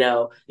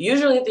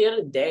 Usually at the end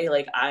of the day,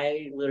 like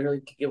I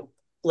literally give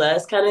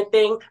less kind of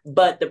thing,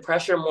 but the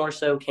pressure more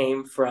so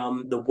came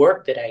from the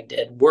work that I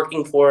did,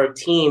 working for a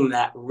team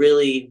that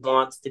really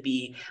wants to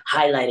be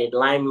highlighted,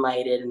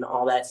 limelighted, and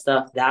all that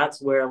stuff.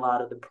 That's where a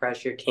lot of the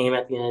pressure came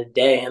at the end of the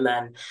day. And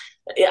then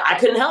yeah, I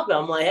couldn't help it.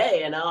 I'm like,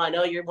 hey, I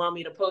know you want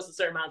me to post a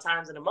certain amount of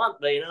times in a month,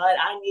 but you know what?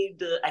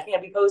 I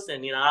can't be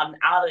posting. I'm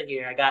out of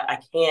here. I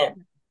can't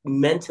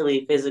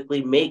mentally,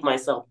 physically make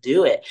myself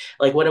do it.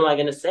 Like, what am I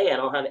going to say? I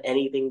don't have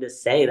anything to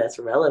say that's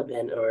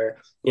relevant or,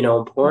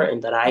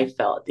 important that I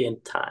felt at the end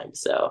of time.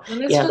 So,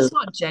 And it's yeah, just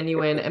not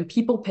genuine, and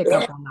people pick yeah,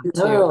 up on that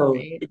too, no,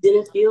 right? it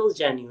didn't feel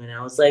genuine.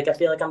 I was like, I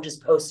feel like I'm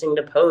just posting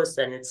to post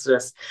and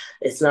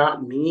it's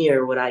not me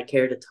or what I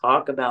care to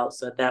talk about.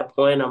 So at that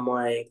point, I'm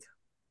like,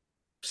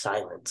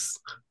 silence.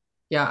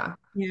 Yeah.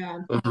 Yeah.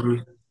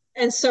 Mhm.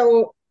 And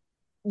so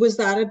was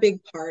that a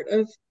big part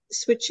of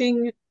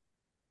switching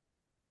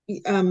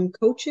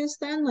coaches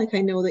then? Like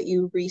I know that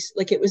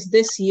like it was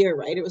this year,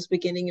 right? It was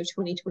beginning of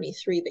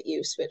 2023 that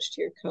you switched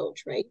to your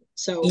coach, right?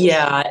 So was that,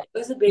 Yeah, it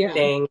was a big yeah.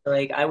 thing.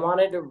 Like, I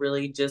wanted to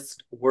really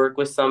just work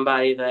with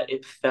somebody that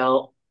it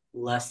felt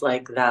less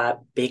like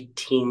that big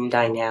team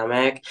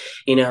dynamic.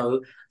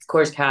 Of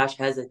course, Cash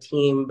has a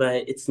team,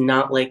 but it's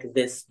not like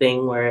this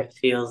thing where it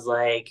feels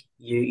like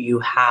you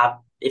have,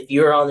 if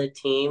you're on the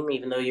team,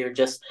 even though you're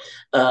just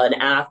an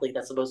athlete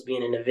that's supposed to be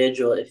an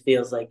individual, it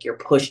feels like you're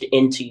pushed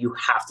into you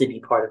have to be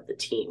part of the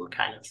team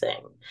kind of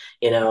thing.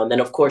 And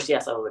then of course,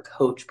 yes, I was a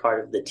coach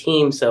part of the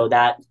team, so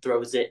that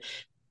throws it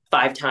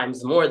 5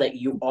 times more that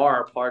you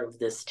are part of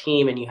this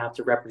team and you have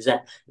to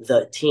represent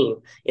the team.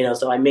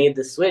 So I made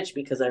the switch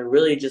because I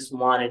really just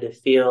wanted to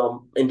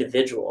feel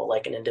individual,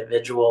 like an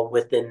individual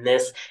within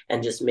this,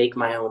 and just make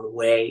my own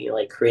way,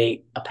 like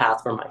create a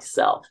path for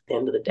myself at the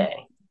end of the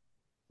day.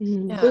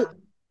 Mhm. Yeah.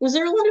 Was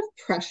there a lot of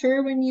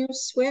pressure when you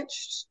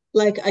switched?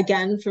 Like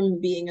again, from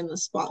being in the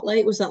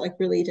spotlight, was that like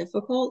really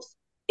difficult?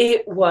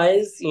 It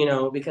was,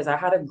 because I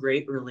had a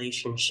great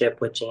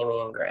relationship with Jamie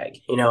and Greg.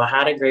 I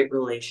had a great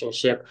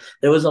relationship.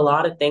 There was a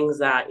lot of things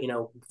that,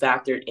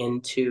 factored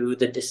into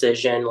the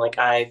decision. Like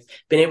I've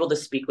been able to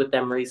speak with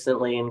them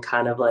recently and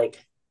kind of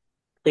like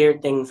clear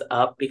things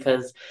up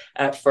because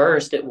at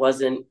first it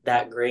wasn't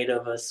that great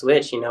of a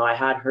switch. I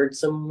had heard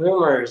some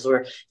rumors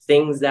or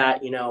things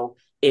that,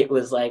 it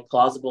was like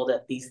plausible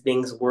that these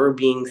things were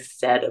being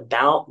said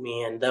about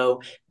me. And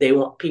though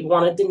people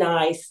want to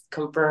deny,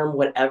 confirm,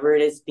 whatever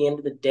it is at the end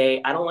of the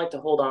day, I don't like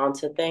to hold on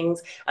to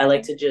things. I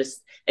like to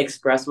just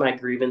express my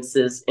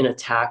grievances in a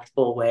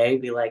tactful way,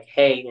 be like,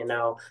 hey,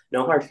 no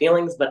hard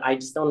feelings, but I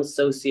just don't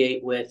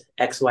associate with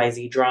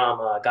XYZ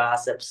drama,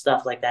 gossip,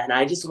 stuff like that. And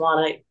I just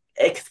want to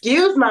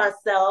excuse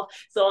myself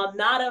so I'm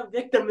not a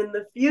victim in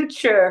the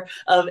future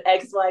of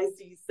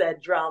XYZ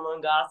said drama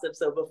and gossip.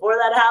 So before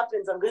that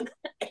happens, I'm going to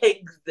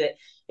exit.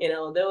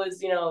 There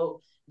was,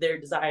 their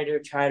desire to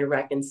try to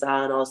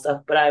reconcile and all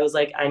stuff. But I was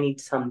like, I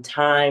need some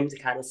time to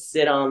kind of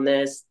sit on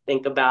this,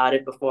 think about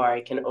it before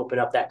I can open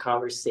up that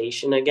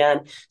conversation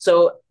again.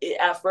 So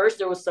at first,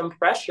 there was some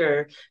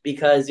pressure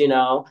because,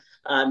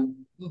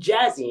 I'm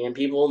jazzy and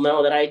people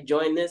know that I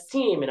joined this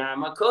team and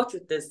I'm a coach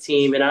with this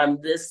team and I'm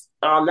this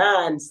on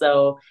that. And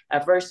so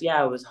at first,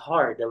 yeah, it was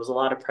hard. There was a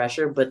lot of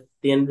pressure, but at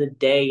the end of the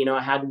day,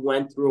 I had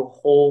went through a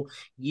whole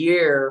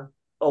year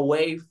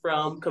away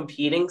from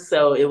competing.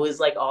 So it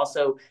was like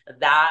also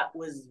that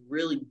was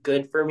really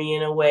good for me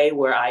in a way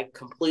where I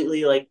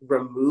completely like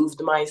removed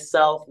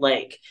myself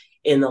like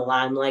in the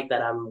limelight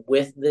that I'm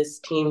with this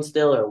team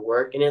still or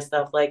working and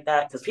stuff like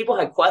that. Because people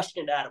had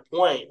questioned at a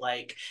point,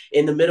 like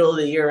in the middle of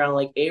the year around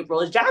like April,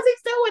 is Jazzy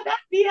still with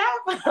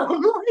FBF?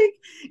 I'm like,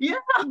 yeah,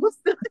 I'm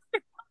still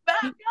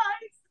back,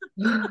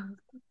 guys.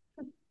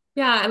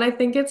 Yeah, and I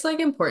think it's like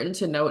important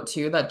to note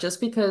too that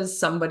just because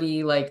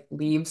somebody like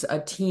leaves a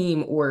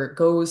team or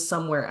goes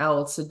somewhere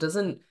else, it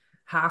doesn't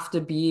have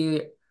to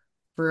be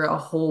for a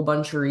whole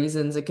bunch of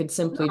reasons. It could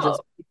simply just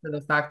No, be for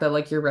the fact that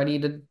like you're ready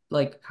to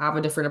like have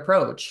a different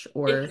approach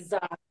or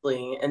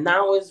exactly. And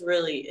that was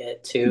really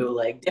it too.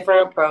 Like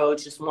different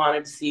approach, just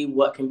wanted to see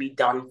what can be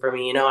done for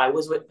me. I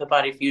was with the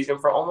Body Fusion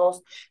for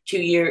almost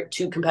 2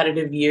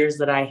 competitive years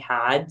that I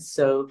had.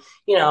 So,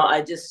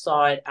 I just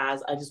saw it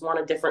as I just want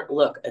a different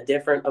look, a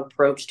different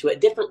approach to it, a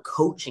different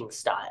coaching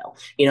style.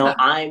 yeah.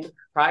 I'm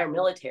prior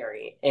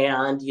military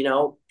and,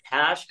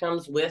 cash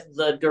comes with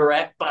the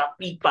direct bop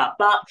beep bop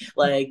bop.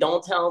 Like,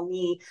 don't tell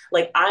me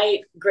like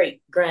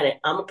great, granted,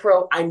 I'm a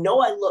pro. I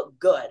know I look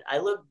good. I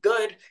look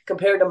good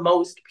compared to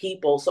most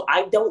people. So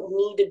I don't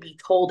need to be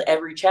told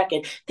every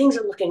check-in, things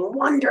are looking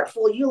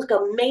wonderful. You look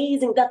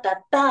amazing. Da da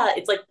da.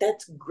 It's like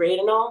that's great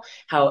and all.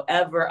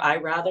 However, I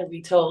rather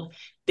be told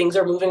things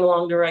are moving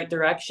along the right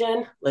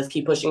direction. Let's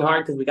keep pushing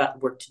hard because we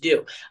got work to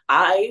do.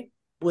 I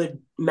would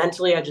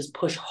mentally I just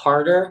push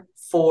harder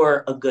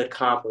for a good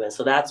compliment.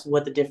 So that's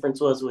what the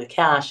difference was with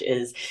Cash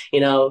is,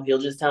 he'll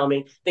just tell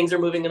me things are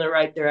moving in the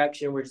right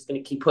direction. We're just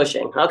going to keep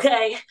pushing.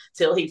 Okay.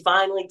 Till he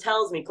finally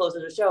tells me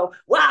closer to the show,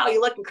 wow, you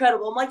look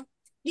incredible. I'm like,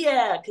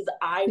 yeah, because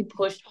I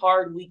pushed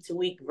hard week to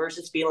week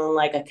versus feeling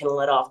like I can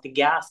let off the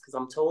gas because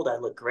I'm told I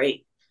look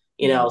great.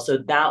 Yeah. So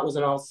that was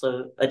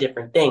also a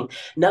different thing.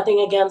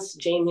 Nothing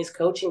against Jamie's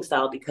coaching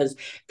style because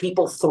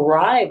people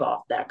thrive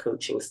off that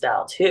coaching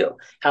style too.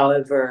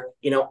 However,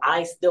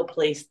 I still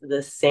placed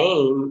the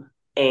same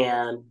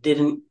and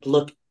didn't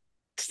look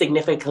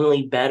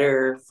significantly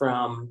better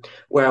from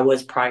where I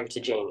was prior to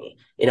Jamie.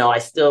 I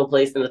still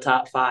placed in the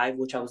top five,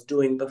 which I was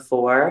doing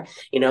before,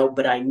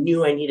 but I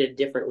knew I needed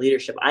different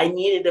leadership. I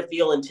needed to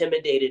feel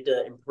intimidated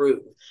to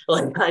improve.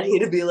 Like, I need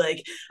to be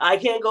like, I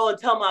can't go and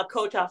tell my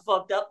coach I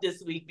fucked up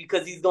this week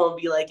because he's going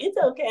to be like, it's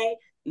okay.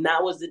 And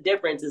that was the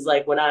difference is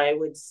like when I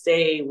would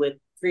say with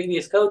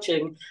previous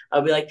coaching,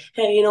 I'll be like,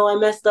 hey, I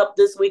messed up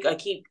this week. I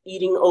keep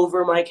eating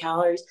over my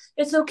calories.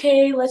 It's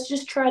okay. Let's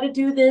just try to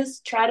do this.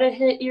 Try to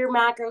hit your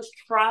macros.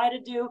 Try to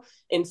do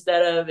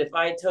instead of if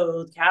I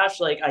told Cash,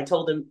 like I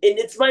told him, and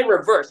it's my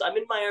reverse. I'm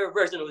in my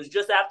reverse, and it was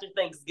just after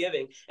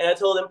Thanksgiving. And I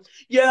told him,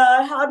 yeah,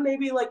 I had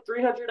maybe like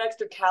 300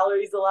 extra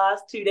calories the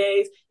last 2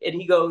 days. And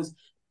he goes,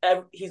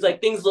 he's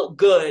like, things look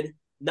good,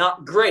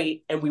 not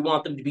great, and we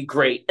want them to be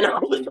great. And I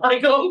was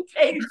like,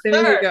 okay, There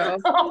you sir, go.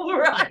 all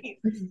right.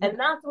 And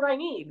that's what I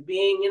need.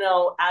 Being,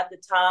 at the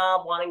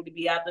top, wanting to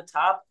be at the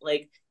top,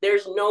 like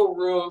there's no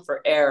room for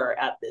error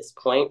at this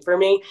point for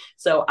me.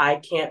 So I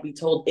can't be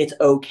told it's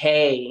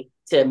okay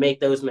to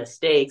make those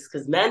mistakes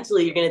because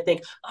mentally you're gonna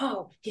think,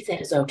 oh, he said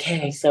it's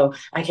okay. So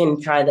I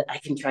can try to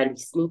be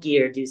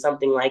sneaky or do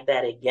something like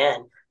that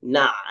again.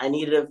 Nah, I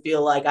needed to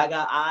feel like I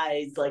got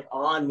eyes like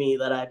on me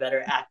that I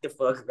better act the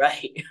fuck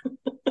right.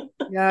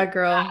 Yeah,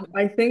 girl.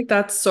 I think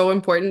that's so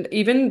important,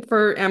 even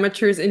for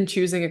amateurs in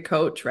choosing a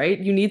coach, right?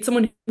 You need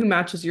someone who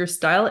matches your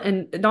style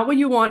and not what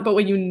you want, but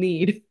what you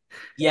need.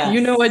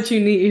 You know what Yes.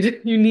 you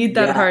need. You need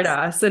that hard Yes.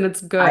 ass, and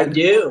it's I good.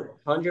 do.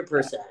 Yeah.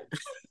 100%.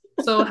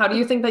 So how do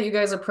you think that you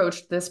guys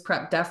approached this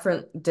prep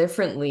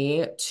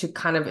differently to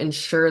kind of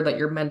ensure that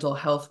your mental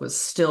health was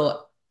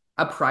still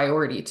a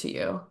priority to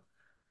you?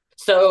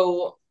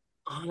 So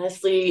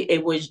Honestly,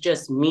 it was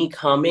just me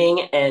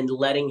coming and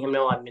letting him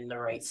know I'm in the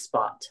right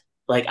spot.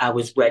 Like I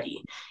was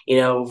ready,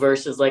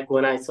 versus like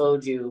when I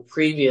told you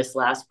previous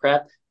last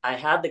prep, I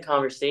had the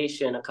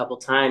conversation a couple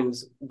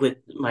times with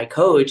my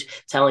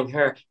coach telling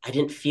her I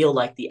didn't feel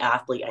like the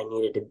athlete I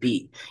needed to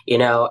be,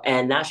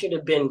 and that should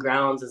have been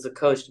grounds as a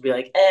coach to be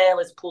like,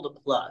 let's pull the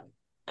plug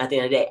at the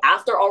end of the day.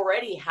 After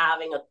already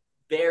having a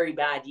very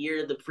bad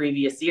year the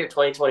previous year,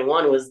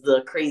 2021 was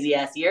the crazy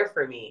ass year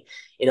for me,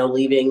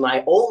 leaving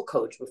my old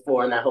coach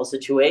before in that whole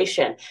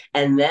situation.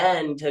 And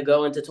then to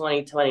go into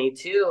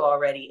 2022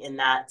 already in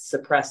that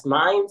suppressed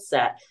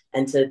mindset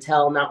and to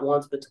tell not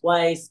once, but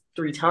twice,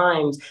 three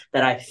times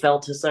that I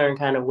felt a certain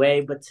kind of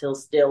way, but to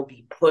still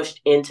be pushed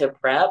into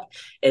prep.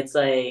 It's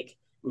like,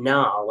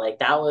 no, like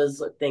that was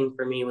a thing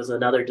for me was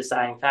another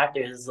deciding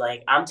factor is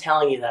like, I'm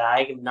telling you that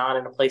I am not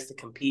in a place to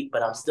compete,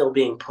 but I'm still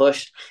being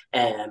pushed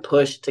and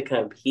pushed to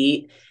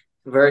compete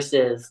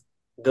versus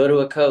go to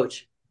a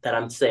coach that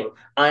I'm saying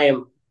I am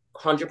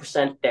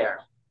 100% there.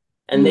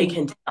 And they Mm.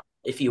 can tell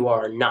if you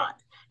are or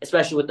not,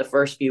 especially with the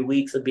first few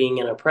weeks of being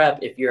in a prep,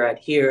 if you're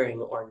adhering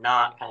or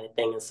not, kind of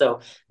thing. And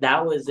so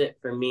that was it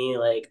for me.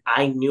 Like,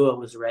 I knew I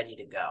was ready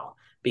to go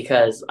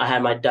because I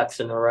had my ducks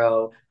in a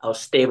row. I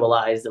was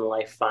stabilized in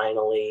life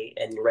finally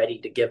and ready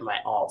to give my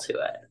all to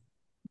it.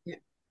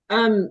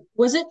 Yeah.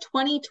 Was it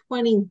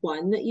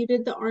 2021 that you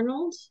did the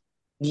Arnold?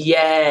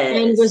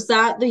 And was Yes.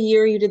 that the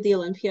year you did the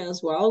Olympia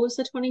as well? Was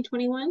the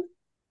 2021?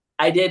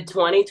 I did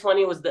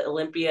 2020 was the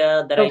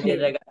Olympia that I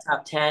did. Okay. I got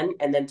top 10.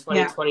 And then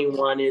Yeah.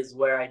 2021 is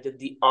where I did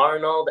the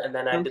Arnold and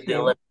then I did the Okay.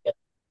 Olympia.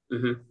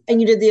 Hmm. And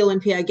you did the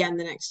Olympia again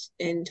the next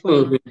in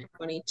Hmm.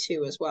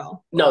 2022 as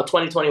well. No,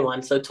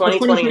 2021. So Oh,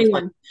 2020 and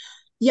 20. 2021.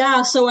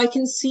 Yeah, so I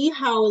can see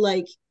how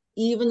like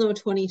even though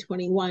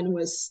 2021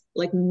 was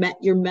like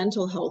your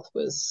mental health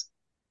was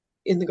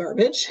in the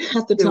garbage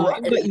at the It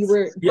time, but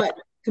was. Yeah. but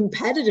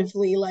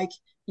competitively, like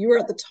you were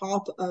at the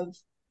top of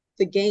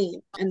the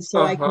game. And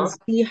so I can Uh-huh.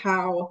 see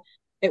how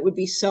it would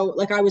be so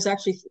like I was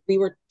actually we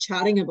were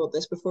chatting about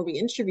this before we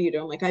interviewed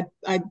him. Like I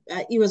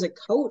bet you as a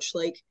coach,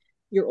 like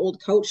your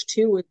old coach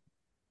too would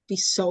be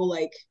so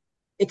like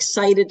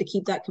excited to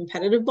keep that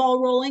competitive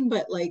ball rolling,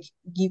 but like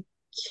you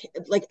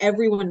like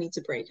everyone needs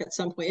a break at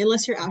some point,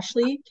 unless you're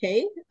Ashley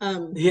K.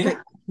 Yeah. But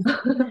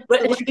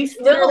But like she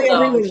still literally though,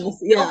 everyone she else.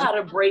 still Yeah, had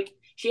a break.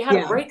 She had a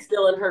yeah, break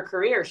still in her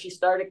career. She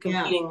started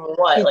yeah. competing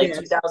what, She like did. Yeah,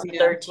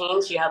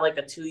 2013. She had like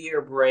a 2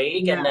 year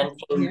break and yeah, then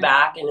came yeah,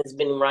 back and has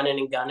been running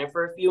and gunning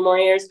for a few more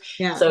years.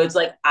 yeah, So it's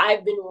like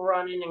I've been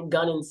running and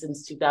gunning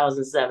since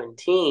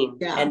 2017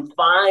 yeah, and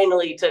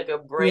finally took a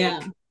yeah,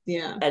 break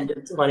yeah, end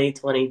of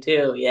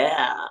 2022.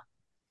 Yeah.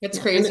 It's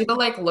yeah. And crazy to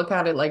like look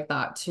at it like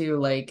that too,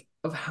 like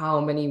of how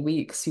many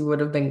weeks you would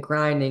have been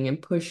grinding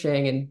and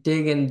pushing and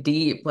digging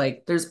deep.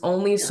 Like there's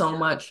only yeah, so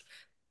much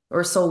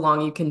or so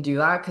long you can do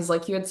that. Because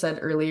like you had said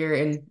earlier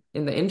in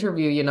the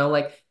interview,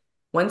 like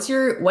once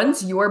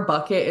your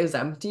bucket is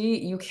empty,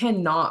 you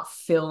cannot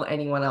fill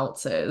anyone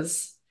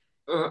else's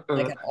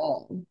like Mm-mm. at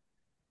all.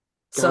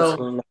 So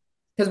Absolutely.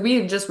 because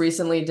we just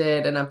recently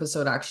did an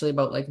episode actually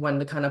about like when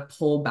to kind of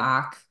pull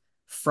back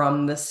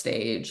from the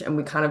stage. And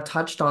we kind of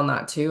touched on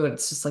that too. And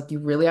it's just like you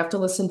really have to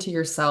listen to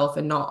yourself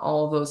and not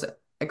all those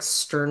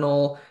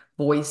external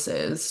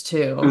voices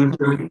too.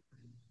 Mm-hmm.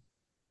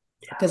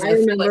 Because I I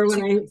feel remember like when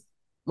too, I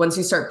once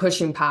you start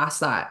pushing past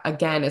that,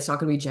 again, it's not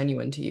going to be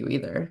genuine to you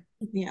either.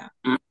 yeah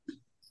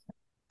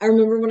I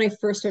remember when I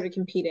first started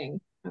competing,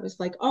 I was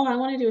like, oh, I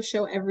want to do a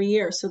show every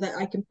year so that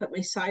I can put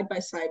my side by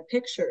side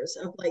pictures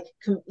of like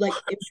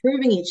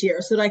improving each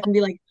year so that I can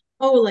be like,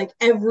 oh, like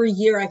every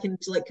year I can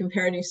like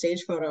compare a new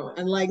stage photo.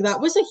 And like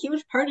that was a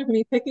huge part of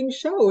me picking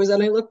shows.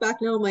 And I look back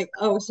now, I'm like,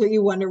 oh, so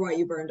you wonder why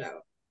you burned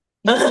out.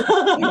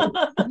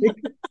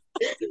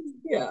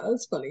 Yeah,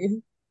 that's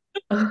funny.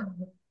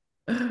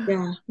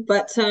 Yeah.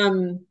 But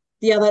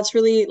yeah, that's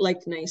really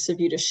like nice of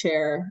you to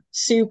share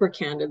super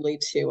candidly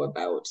too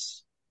about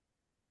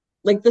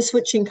like the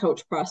switching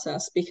coach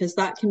process because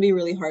that can be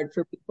really hard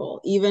for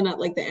people even at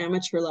like the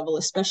amateur level,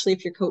 especially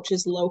if your coach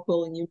is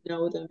local and you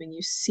know them and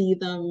you see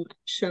them at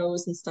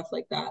shows and stuff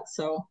like that.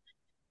 So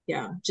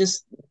yeah,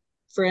 just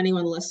for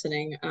anyone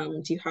listening,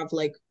 do you have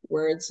like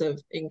words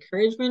of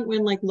encouragement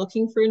when like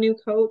looking for a new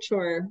coach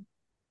or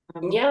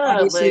Yeah,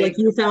 obviously like like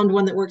you found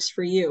one that works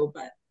for you,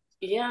 but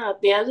yeah,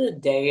 at the end of the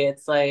day,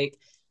 it's like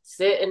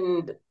sit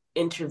and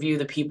interview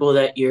the people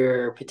that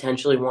you're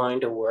potentially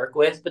wanting to work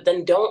with, but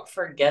then don't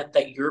forget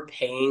that you're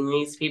paying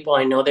these people.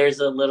 I know there's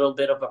a little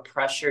bit of a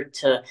pressure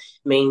to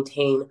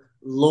maintain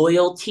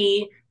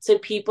loyalty to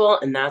people,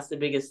 and that's the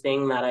biggest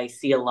thing that I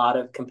see a lot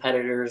of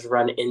competitors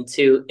run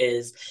into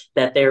is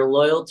that they're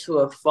loyal to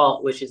a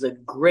fault, which is a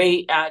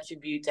great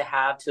attribute to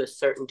have to a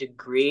certain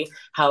degree.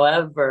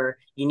 However,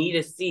 you need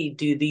to see,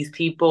 do these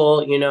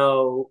people,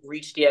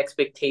 reach the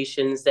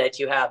expectations that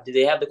you have? Do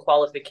they have the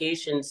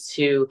qualifications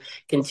to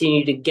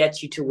continue to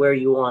get you to where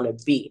you want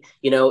to be?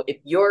 If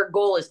your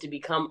goal is to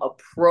become a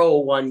pro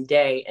one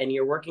day and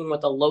you're working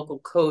with a local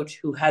coach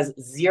who has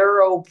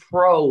zero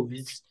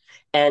pros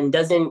and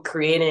doesn't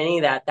create any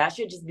of that, that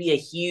should just be a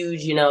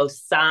huge,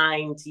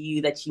 sign to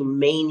you that you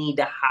may need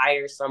to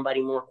hire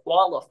somebody more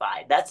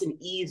qualified. That's an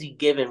easy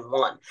given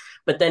one.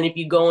 But then if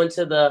you go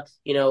into the,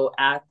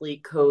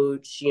 athlete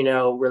coach,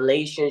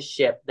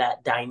 relationship,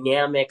 that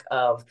dynamic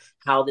of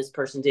how this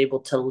person's able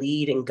to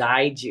lead and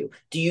guide you.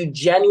 Do you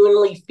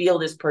genuinely feel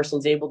this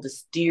person's able to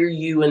steer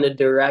you in the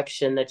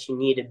direction that you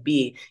need to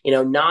be?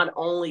 Not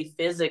only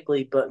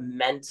physically, but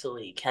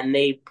mentally. Can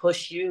they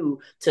push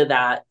you to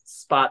that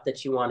spot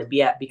that you want to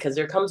be at? Because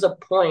there comes a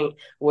point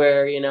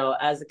where,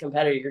 as a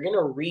competitor, you're going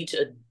to reach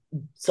a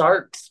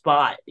dark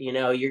spot.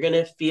 You're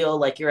gonna feel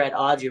like you're at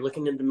odds. You're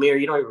looking in the mirror,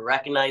 you don't even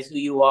recognize who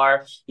you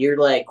are. You're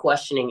like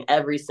questioning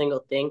every single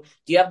thing.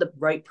 Do you have the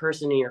right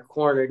person in your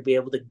corner to be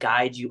able to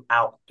guide you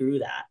out through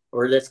that,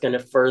 or that's going to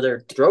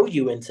further throw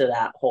you into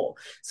that hole?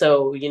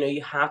 So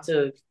you have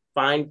to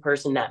find a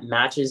person that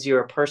matches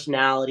your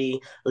personality,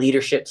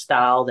 leadership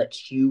style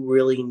that you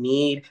really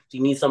need. Do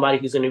you need somebody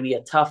who's going to be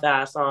a tough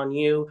ass on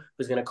you,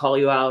 who's going to call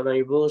you out on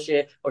your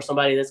bullshit, or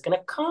somebody that's going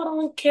to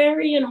coddle and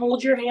carry and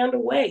hold your hand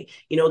away?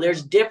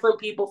 There's different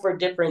people for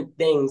different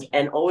things.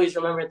 And always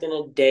remember, at the end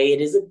of the day,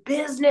 it is a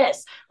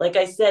business. Like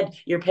I said,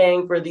 you're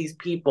paying for these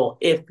people.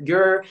 If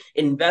your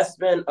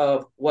investment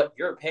of what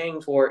you're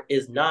paying for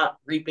is not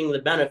reaping the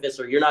benefits,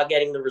 or you're not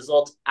getting the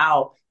results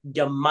out,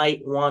 you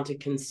might want to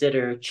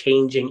consider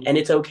changing. And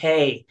it's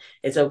okay.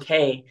 It's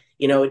okay.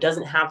 It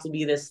doesn't have to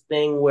be this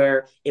thing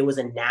where it was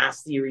a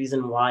nasty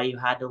reason why you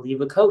had to leave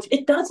a coach.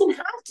 It doesn't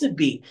have to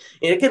be.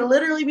 It could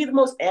literally be the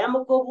most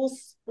amicable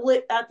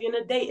split at the end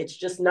of the day. It's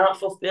just not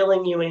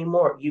fulfilling you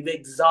anymore. You've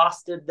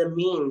exhausted the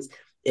means.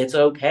 It's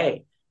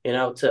okay,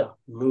 to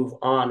move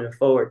on and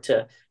forward.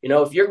 To,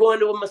 if you're going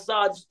to a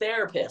massage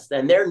therapist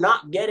and they're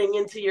not getting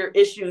into your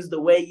issues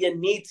the way you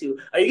need to,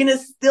 are you going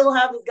to still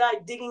have a guy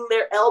digging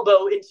their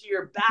elbow into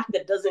your back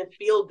that doesn't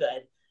feel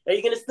good? Are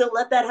you going to still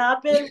let that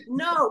happen?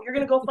 No, you're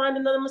going to go find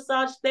another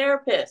massage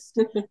therapist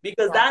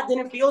because that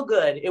didn't feel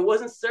good. It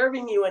wasn't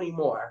serving you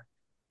anymore.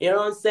 You know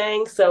what I'm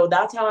saying? So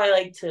that's how I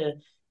like to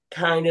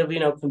kind of,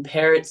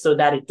 compare it so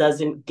that it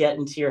doesn't get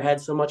into your head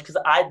so much. Because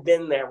I've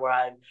been there where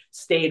I've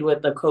stayed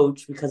with the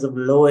coach because of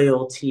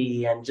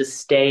loyalty and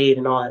just stayed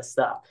and all that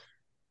stuff.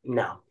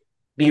 No,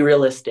 be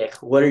realistic.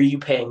 What are you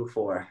paying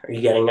for? Are you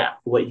getting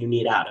what you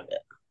need out of it?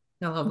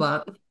 I love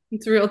that.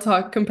 It's real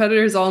talk.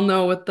 Competitors all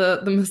know with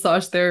the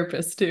massage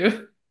therapist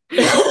too.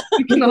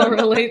 We can all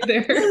relate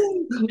there.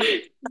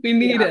 We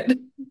need it.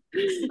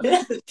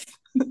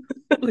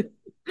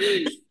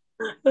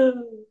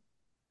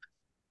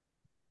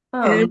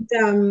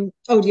 And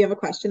do you have a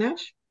question,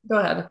 Ash? Go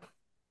ahead.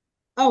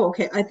 Oh,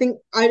 okay. I think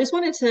we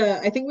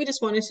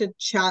just wanted to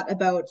chat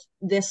about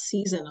this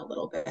season a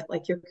little bit,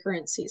 like your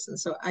current season.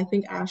 So I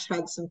think Ash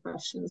had some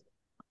questions.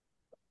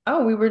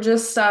 Oh, we were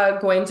just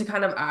going to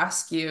kind of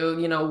ask you,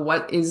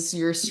 what is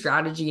your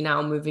strategy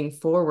now moving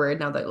forward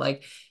now that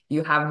like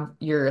you have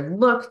your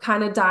look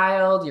kind of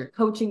dialed, your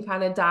coaching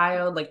kind of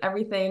dialed, like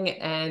everything.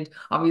 And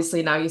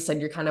obviously now you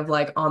said you're kind of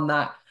like on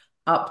that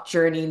up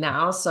journey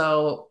now.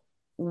 So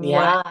what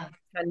Yeah.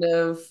 kind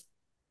of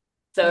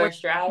So our what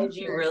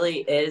strategy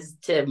really is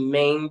to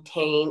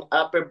maintain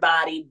upper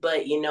body, but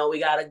we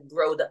gotta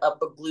grow the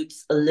upper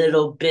glutes a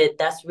little bit.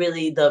 That's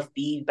really the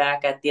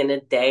feedback at the end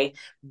of the day.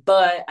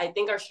 But I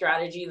think our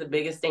strategy, the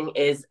biggest thing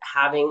is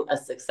having a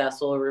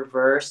successful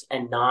reverse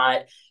and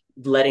not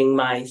letting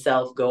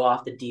myself go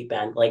off the deep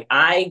end. Like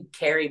I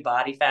carry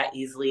body fat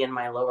easily in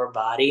my lower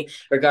body,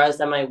 regardless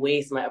of my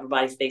waist, my upper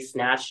body stays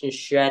snatched and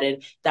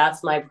shredded.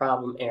 That's my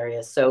problem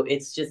area. So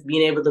it's just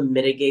being able to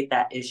mitigate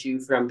that issue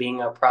from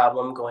being a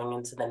problem going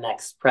into the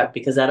next prep,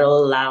 because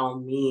that'll allow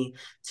me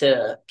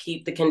to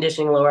keep the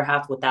conditioning lower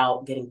half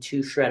without getting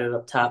too shredded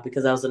up top.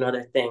 Because that was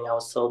another thing. I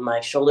was told my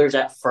shoulders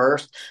at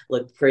first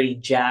looked pretty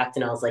jacked,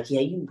 and I was like,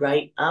 yeah, you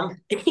right.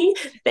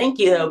 Thank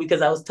you though,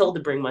 because I was told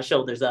to bring my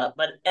shoulders up.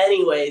 But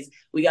anyways,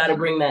 we got to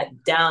bring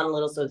that down a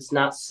little so it's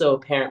not so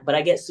apparent. But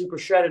I get super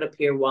shredded up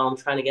here while I'm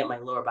trying to get my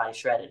lower body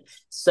shredded.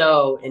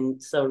 So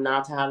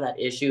not to have that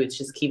issue, it's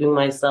just keeping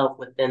myself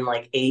within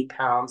like 8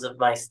 pounds of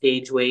my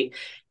stage weight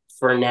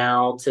for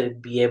now to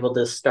be able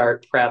to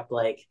start prep.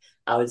 Like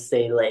I would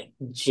say like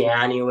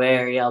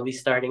January, I'll be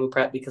starting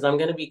prep because I'm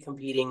going to be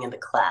competing in the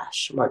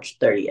Clash March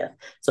 30th.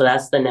 So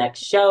that's the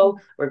next show.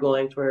 We're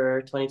going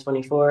for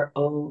 2024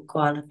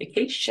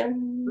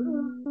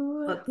 qualification.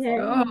 Let's Yeah.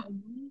 go.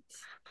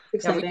 Yeah, we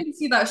Exciting. can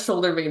see that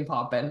shoulder vein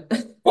popping.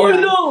 Oh Yeah.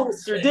 no,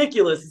 it's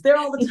ridiculous. It's there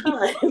all the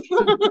time.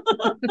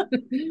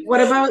 What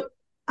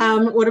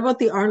about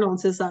the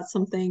Arnolds? Is that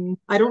something?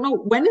 I don't know.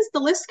 When is the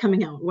list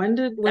coming out? When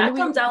do That we?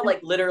 comes out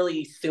like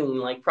literally soon,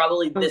 like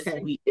probably this Okay.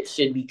 week. It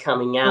should be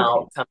coming Okay.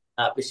 out, coming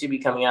up. It should be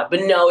coming out, but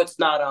no, it's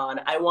not on.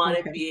 I want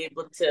to Okay. be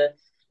able to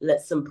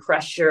let some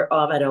pressure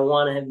off. I don't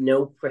want to have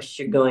no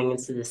pressure going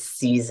into the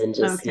season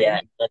just Okay.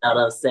 yet. You know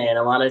what I'm saying?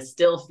 I want to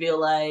still feel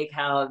like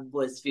how I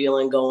was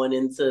feeling going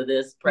into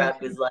this prep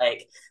Okay. is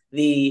like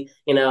the,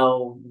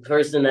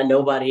 person that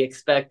nobody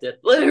expected.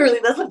 Literally,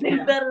 that's what they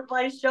Yeah. said in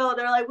my show.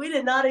 They're like, we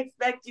did not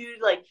expect you.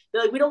 Like,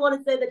 they're like, we don't want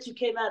to say that you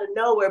came out of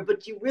nowhere,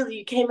 but you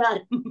came out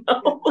of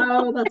nowhere.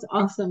 Oh, that's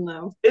awesome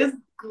though. It's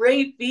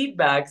great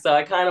feedback. So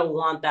I kind of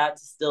want that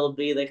to still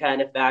be the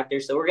kind of factor.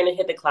 So we're gonna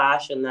hit the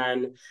Clash and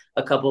then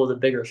a couple of the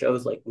bigger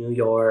shows like New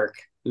York,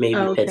 maybe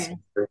Okay.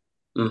 Pittsburgh.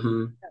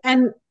 Hmm.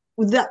 And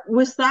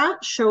that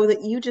show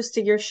that you just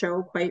did your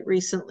show quite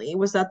recently,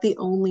 was that the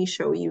only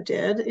show you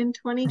did in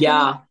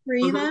Yeah.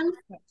 2023 Hmm. then?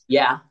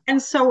 Yeah.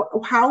 And so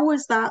how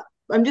was that?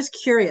 I'm just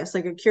curious,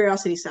 like a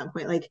curiosity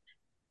standpoint, like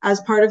as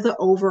part of the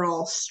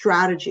overall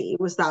strategy,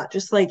 was that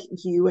just like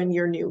you and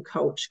your new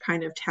coach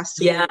kind of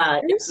testing the Yeah. It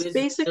waters, was really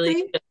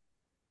basically?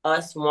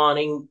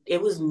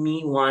 it was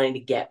me wanting to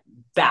get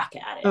back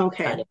at it,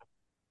 Okay. kind of.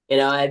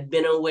 I'd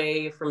been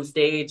away from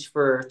stage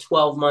for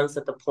 12 months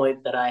at the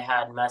point that I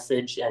had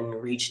messaged and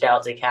reached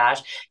out to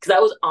Cash because I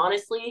was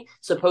honestly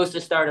supposed to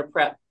start a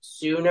prep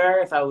sooner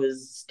if I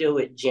was still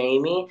with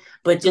Jamie,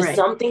 but just Right.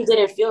 something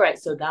didn't feel right.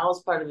 So that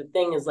was part of the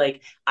thing is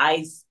like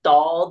I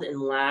stalled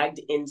and lagged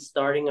in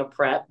starting a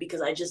prep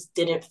because I just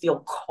didn't feel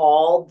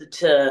called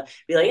to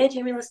be like, hey,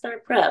 Jamie, let's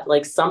start prep.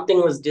 Like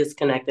something was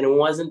disconnected. It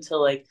wasn't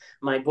until like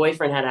my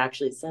boyfriend had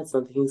actually said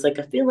something. He's like,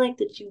 I feel like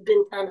that you've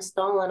been kind of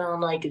stalling on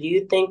like, do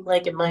you think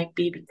like it might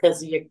be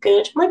because of your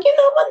coach? I'm like, you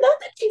know what? Now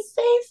that you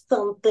say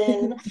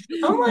something,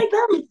 I'm like,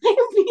 that might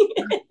be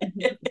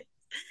it.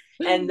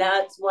 And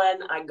that's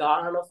when I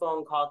got on a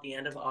phone call at the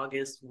end of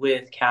August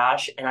with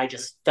Cash, and I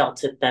just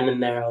felt it then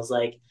and there. I was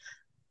like,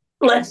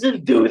 let's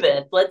just do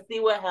this. Let's see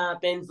what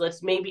happens.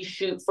 Let's maybe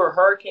shoot for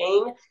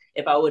Hurricane.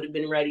 If I would have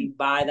been ready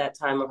by that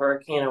time of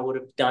Hurricane, I would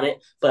have done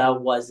it, but I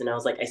wasn't. I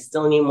was like, I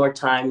still need more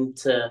time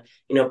to,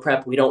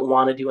 prep. We don't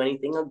want to do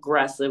anything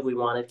aggressive. We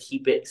want to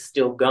keep it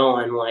still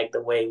going like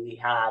the way we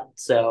had.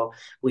 So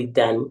we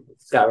then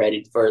got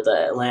ready for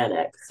the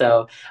Atlantic.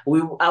 So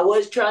I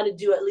was trying to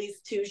do at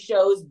least two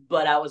shows,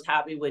 but I was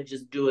happy with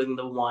just doing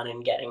the one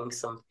and getting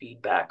some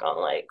feedback on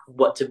like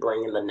what to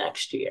bring in the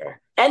next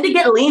year and to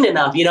get lean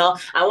enough.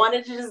 I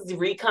wanted to just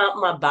recomp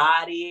my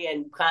body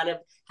and kind of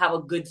have a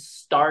good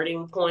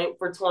starting point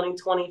for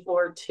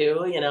 2024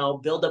 too.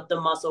 Build up the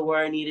muscle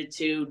where I needed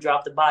to,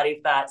 drop the body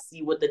fat,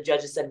 see what the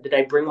judges said. Did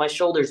I bring my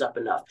shoulders up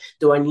enough?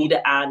 Do I need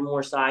to add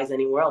more size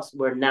anywhere else?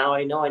 Where now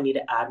I know I need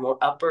to add more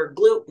upper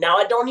glute. Now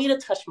I don't need to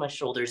touch my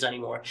shoulders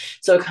anymore.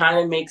 So it kind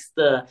of makes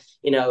the,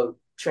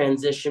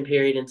 transition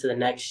period into the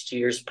next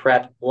year's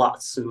prep a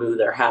lot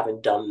smoother having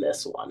done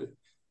this one.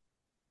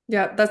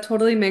 Yeah, that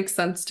totally makes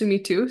sense to me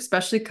too,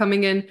 especially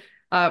coming in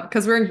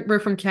because we're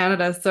from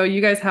Canada, so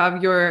you guys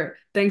have your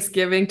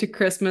Thanksgiving to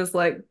Christmas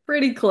like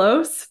pretty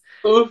close.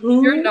 You're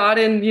Mm-hmm. not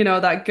in,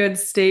 that good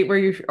state where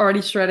you've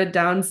already shredded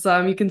down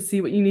some. You can see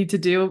what you need to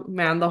do.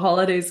 Man, the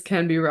holidays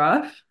can be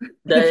rough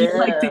if you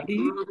like Yeah. to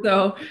eat. Mm-hmm.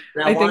 So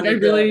And I I think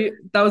wanted to.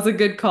 that was a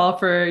good call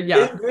for,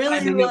 yeah, It really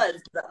finding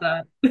was.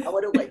 that. I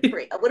would have went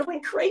crazy. I would have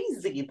went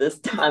crazy this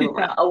time Yeah,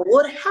 around. I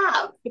would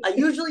have. I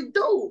usually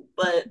don't,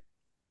 but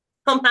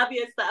I'm happy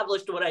I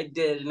established what I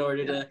did in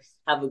order yeah, to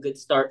have a good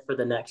start for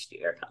the next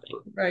year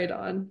coming. right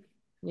on.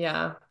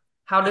 Yeah.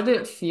 How did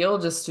it feel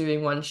just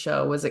doing one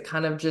show? Was it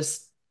kind of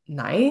just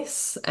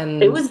nice? It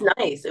And was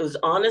nice. It was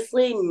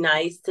honestly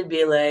nice to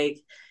be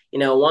like,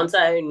 once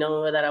I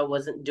know that I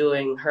wasn't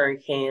doing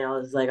Hurricane, I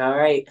was like, all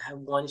right, I have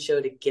one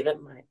show to give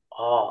it my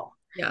all.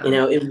 yeah,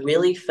 It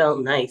really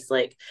felt nice,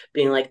 like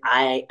being like,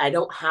 I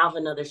don't have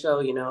another show,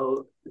 it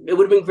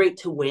would have been great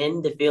to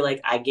win, to feel like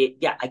I gave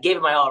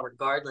it my all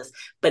regardless,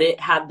 but it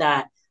had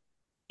that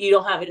you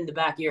don't have it in the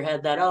back of your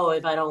head that, oh,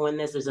 if I don't win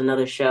this, there's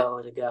another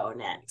show to go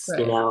next.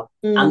 right.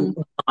 Mm,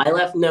 I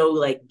left no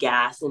like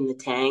gas in the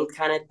tank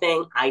kind of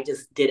thing. I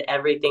just did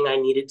everything I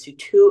needed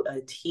to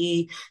a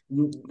T.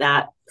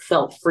 That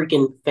felt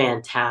freaking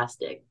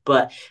fantastic.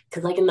 But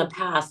because like in the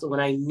past, when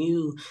I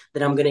knew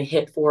that I'm gonna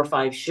hit 4 or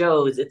 5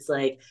 shows, it's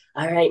like,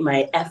 all right,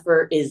 my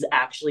effort is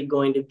actually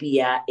going to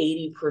be at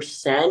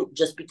 80%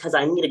 just because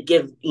I need to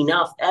give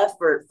enough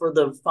effort for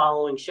the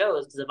following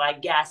shows. Because if I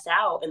gas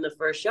out in the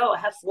first show, I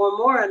have 4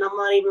 more and I'm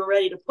not even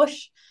ready to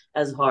push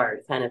as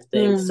hard, kind of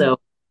thing. mm, So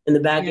in the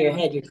back of your yeah.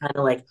 head, you're kind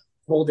of like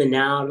holding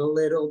out a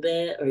little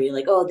bit, or you're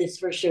like, oh, this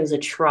first show is a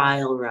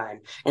trial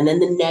run. And then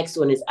the next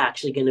one is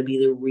actually going to be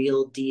the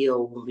real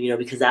deal,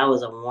 because that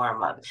was a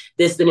warm up.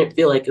 This didn't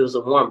feel like it was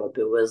a warm up.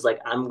 It was like,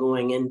 I'm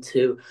going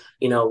into,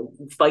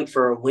 fight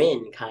for a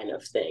win kind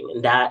of thing.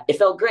 And that it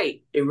felt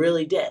great. It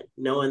really did,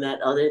 knowing that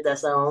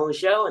that's our only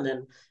show. And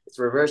then it's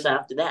reverse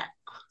after that.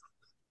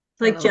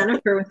 Like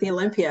Jennifer with the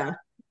Olympia.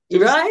 You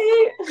just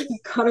Right?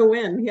 gotta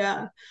win.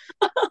 Yeah.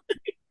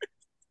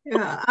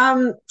 Yeah.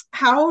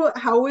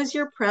 How was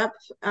your prep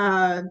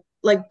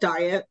like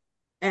diet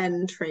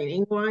and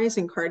training wise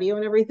and cardio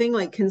and everything?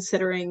 Like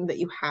considering that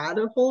you had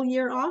a whole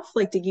year off,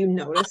 like did you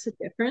notice a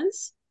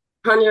difference?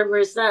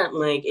 100%.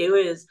 Like it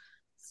was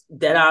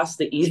dead ass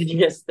the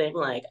easiest thing.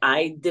 Like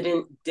I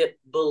didn't dip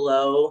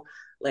below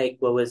like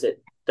what was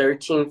it,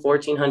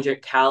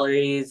 1,400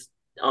 calories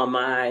on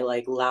my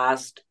like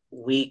last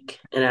week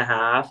and a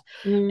half.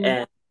 Mm.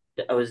 And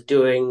I was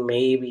doing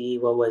maybe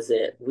what was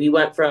it? We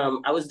went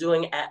from I was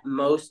doing at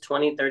most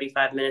 20,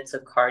 35 minutes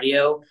of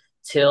cardio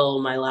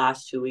till my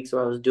last 2 weeks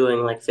where I was doing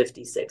like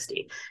 50,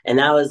 60. And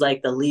that was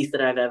like the least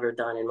that I've ever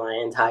done in my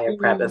entire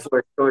prep Mm. for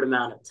a short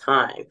amount of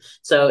time.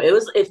 So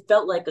it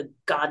felt like a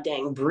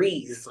goddamn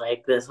breeze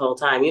like this whole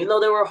time. Even though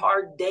there were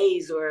hard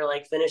days where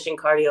like finishing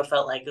cardio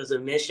felt like it was a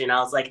mission.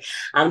 I was like,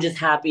 I'm just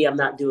happy I'm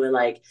not doing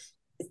like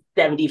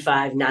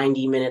 75,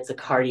 90 minutes of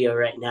cardio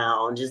right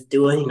now. I'm just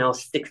doing,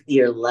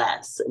 60 or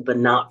less, but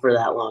not for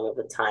that long of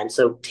a time.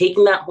 So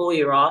taking that whole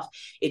year off,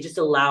 it just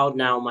allowed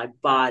now my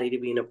body to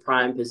be in a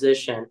prime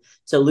position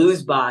to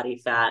lose body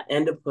fat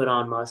and to put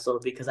on muscle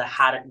because I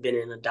hadn't been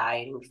in a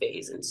dieting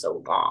phase in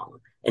so long.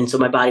 And so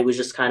my body was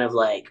just kind of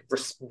like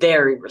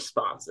very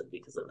responsive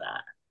because of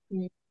that.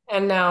 Mm.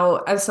 And now,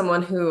 as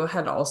someone who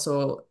had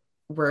also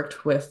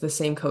worked with the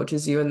same coach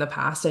as you in the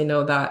past, I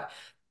know that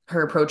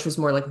her approach was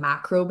more like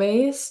macro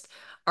based.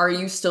 Are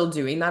you still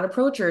doing that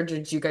approach, or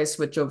did you guys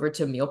switch over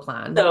to meal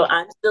plan? So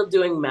I'm still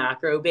doing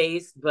macro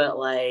based, but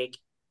like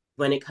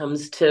when it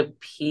comes to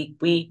peak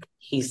week,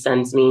 he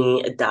sends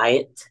me a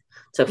diet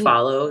to Mm.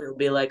 follow. It'll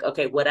be like,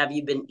 okay, what have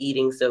you been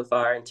eating so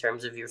far in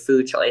terms of your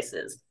food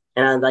choices?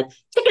 And I'm like,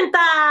 chicken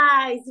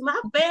thighs, my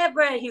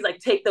favorite. He's like,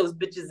 take those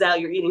bitches out.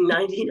 You're eating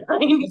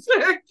 99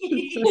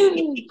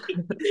 turkey.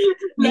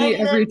 Me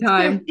every 99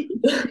 time. turkey.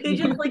 They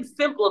just like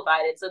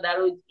simplified it so that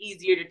it was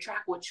easier to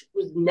track, which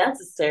was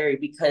necessary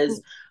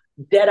because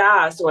dead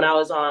ass when I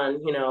was on,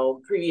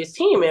 previous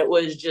team, it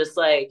was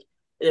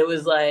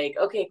like,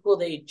 okay, cool.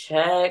 They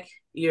check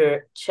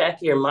your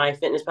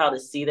MyFitnessPal to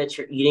see that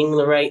you're eating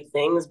the right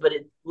things, but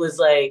it was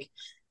like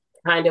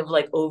kind of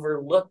like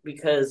overlooked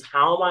because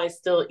how am I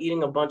still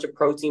eating a bunch of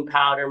protein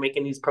powder,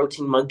 making these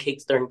protein mug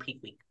cakes during peak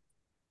week?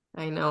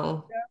 I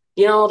know.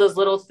 Those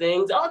little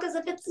things. Oh, because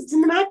if it's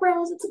in the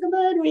macros, it's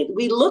good.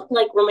 We look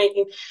like we're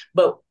making,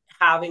 but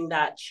having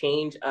that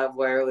change of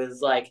where it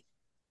was like,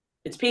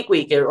 it's peak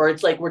week or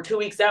it's like we're 2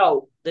 weeks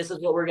out, this is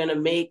what we're going to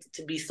make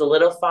to be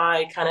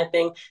solidified kind of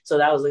thing. So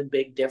that was a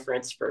big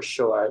difference for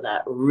sure.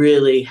 That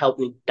really helped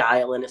me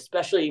dial in,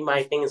 especially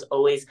my thing is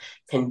always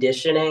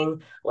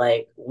conditioning.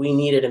 Like we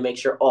needed to make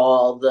sure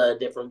all the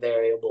different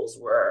variables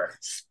were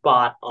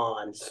spot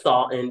on: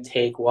 salt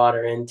intake,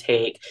 water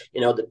intake,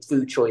 the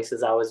food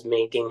choices I was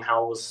making,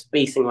 how I was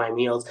spacing my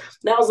meals.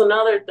 That was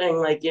another thing,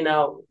 like,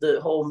 the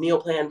whole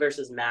meal plan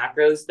versus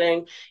macros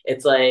thing.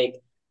 It's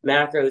like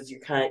macros,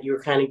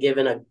 you're kind of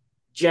given a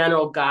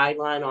general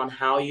guideline on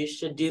how you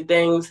should do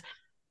things.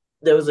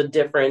 There was a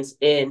difference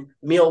in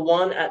meal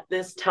one at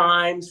this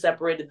time,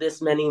 separated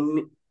this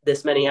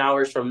many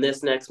hours from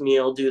this next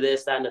meal, do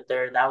this, that, and the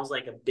third. That was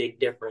like a big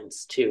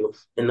difference too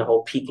in the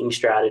whole peaking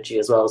strategy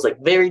as well. It was like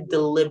very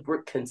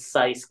deliberate,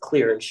 concise,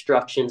 clear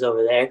instructions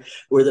over there,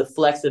 where the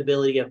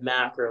flexibility of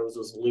macros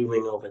was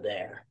looming over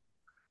there.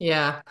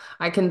 Yeah,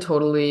 I can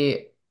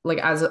totally like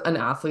as an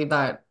athlete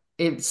that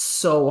it's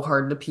so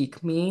hard to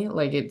peak me.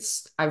 Like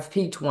I've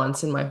peaked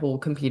once in my whole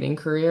competing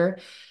career.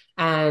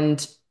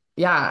 And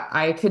yeah,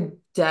 I could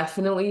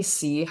definitely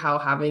see how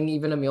having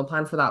even a meal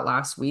plan for that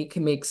last week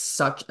can make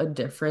such a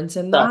difference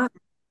in So that.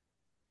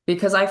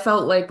 Because I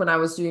felt like when I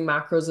was doing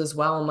macros as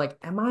well, I'm like,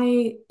 am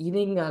I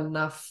eating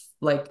enough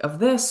like of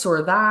this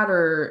or that?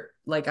 Or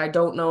like I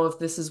don't know if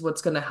this is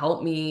what's gonna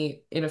help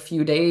me in a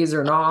few days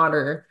or not,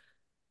 or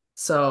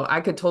so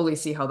I could totally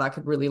see how that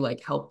could really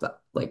like help that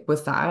like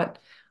with that.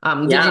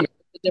 Did you yeah. know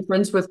the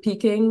difference with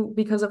peaking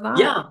because of that?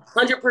 Yeah,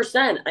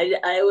 100%.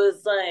 I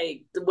was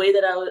like the way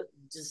that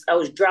I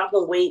was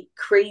dropping weight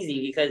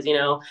crazy because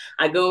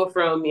I go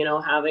from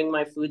having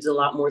my foods a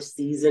lot more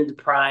seasoned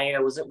prior.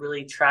 I wasn't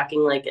really tracking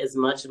like as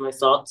much of my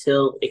salt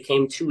till it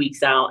came 2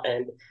 weeks out,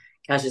 and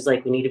Cash is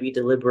like, we need to be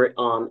deliberate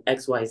on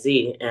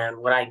XYZ. And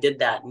when I did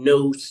that,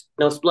 no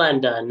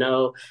Splenda,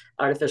 no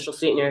artificial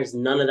sweeteners,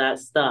 none of that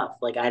stuff.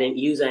 Like I didn't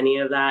use any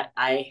of that.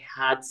 I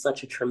had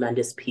such a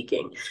tremendous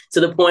peaking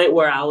to the point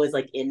where I was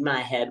like in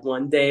my head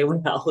one day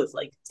when I was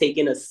like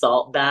taking a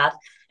salt bath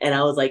and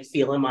I was like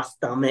feeling my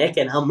stomach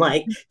and I'm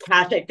like,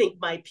 Cash, I think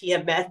my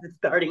PMS is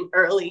starting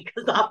early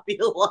because I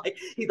feel like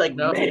he's like,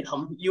 No.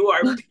 ma'am, you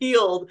are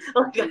peeled.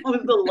 Like I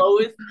was the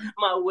lowest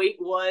my weight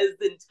was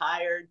the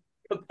entire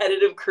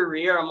competitive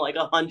career. I'm like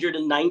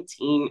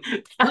 119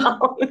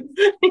 pounds.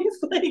 he's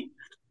like, You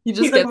he's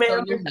just like, get so man,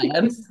 in your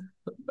head.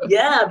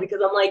 yeah,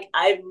 because I'm like,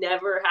 I've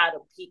never had a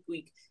peak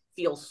week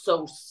feel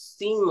so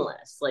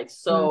seamless, like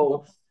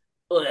so.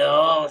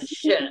 Oh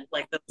shit!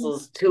 Like this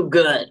was too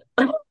good.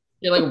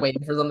 You're like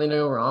waiting for something to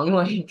go wrong.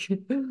 Like,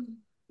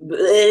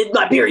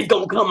 My period's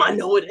gonna come. I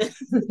know it is.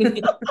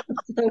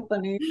 So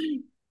funny.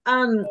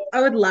 I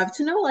would love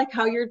to know like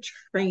how your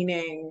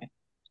training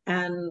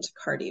and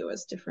cardio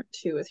is different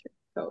too with your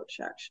coach,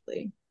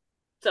 actually.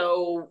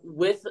 So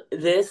with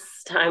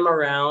this time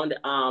around,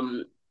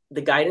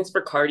 the guidance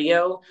for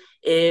cardio,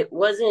 it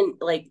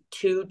wasn't like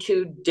too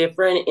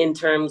different in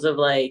terms of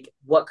like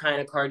what kind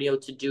of cardio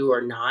to do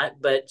or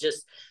not, but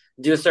just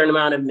do a certain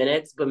amount of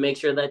minutes, but make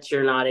sure that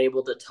you're not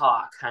able to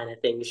talk kind of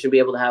thing. You should be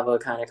able to have a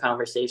kind of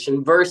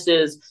conversation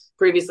versus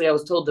previously I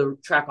was told to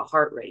track a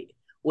heart rate,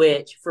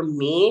 which for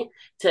me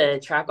to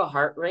track a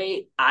heart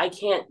rate, I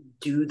can't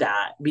do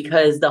that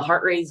because the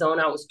heart rate zone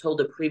I was told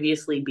to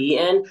previously be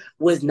in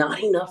was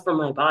not enough for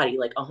my body.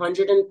 Like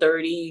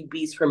 130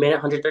 beats per minute,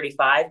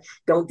 135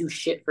 don't do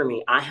shit for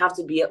me. I have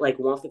to be at like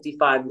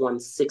 155,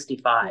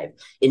 165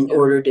 in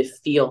order to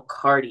feel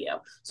cardio.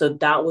 So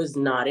that was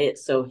not it.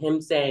 So him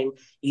saying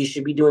you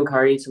should be doing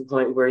cardio to the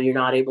point where you're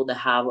not able to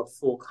have a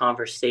full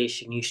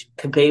conversation. You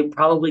could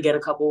probably get a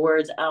couple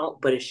words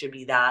out, but it should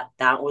be that.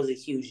 That was a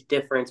huge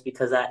difference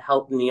because that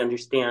helped me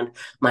understand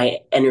my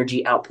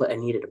energy output I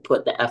needed to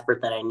put the effort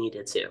that I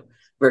needed to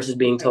versus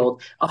being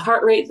told a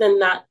heart rate then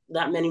that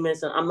many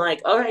minutes. And I'm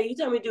like, all right, you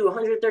tell me to do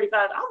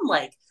 135. I'm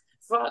like,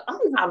 fuck, I'm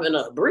having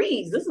a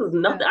breeze. This is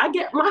nothing. I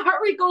get my heart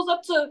rate goes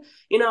up to,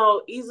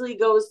 easily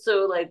goes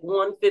to like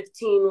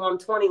 115,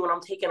 120 when I'm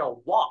taking a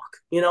walk.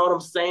 You know what I'm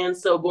saying?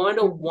 So going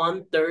to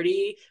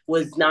 130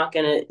 was not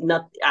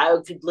I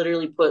could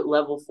literally put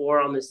level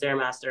 4 on the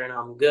Stairmaster and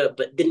I'm good,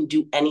 but didn't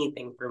do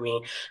anything for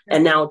me.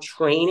 And now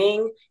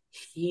training,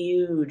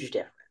 huge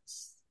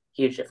difference.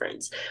 Huge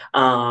difference.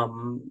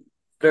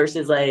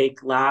 Versus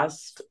like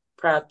last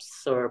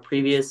preps or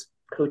previous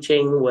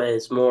coaching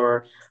was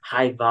more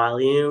high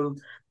volume.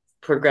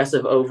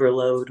 Progressive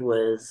overload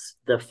was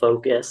the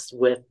focus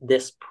with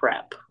this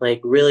prep,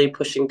 like really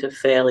pushing to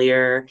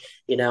failure,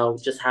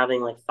 just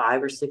having like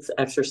 5 or 6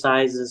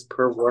 exercises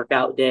per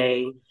workout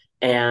day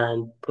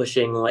and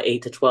pushing what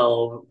 8 to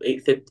 12,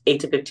 8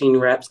 to 15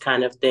 reps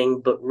kind of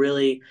thing, but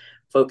really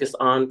focus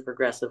on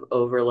progressive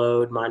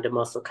overload, mind to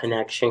muscle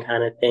connection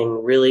kind of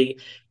thing, really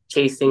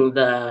chasing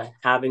the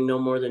having no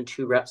more than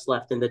 2 reps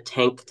left in the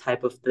tank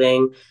type of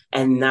thing.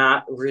 And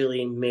that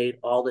really made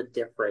all the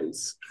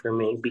difference for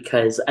me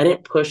because I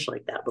didn't push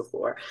like that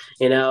before.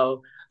 I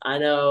know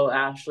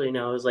Ashley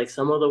knows like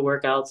some of the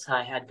workouts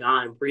I had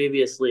gone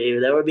previously,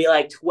 there would be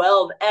like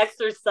 12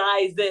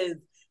 exercises.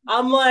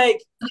 I'm like,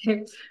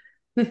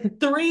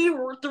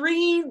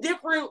 three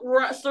different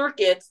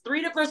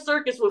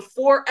circuits with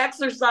 4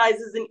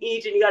 exercises in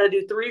each, and you got to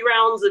do 3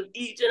 rounds of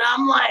each. And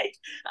I'm like,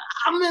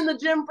 I'm in the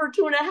gym for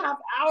 2.5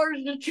 hours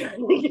just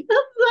trying to get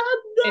that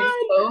It's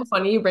done. so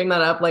funny you bring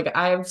that up. Like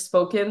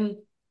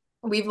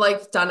we've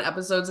like done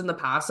episodes in the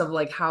past of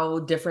like how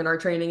different our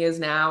training is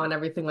now and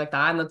everything like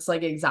that. And that's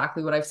like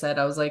exactly what I've said.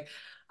 I was like,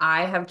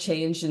 I have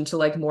changed into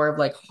like more of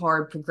like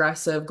hard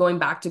progressive, going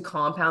back to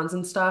compounds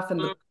and stuff.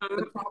 And the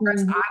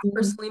progress I've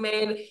personally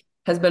made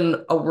has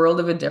been a world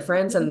of a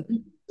difference. And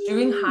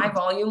doing high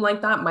volume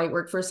like that might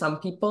work for some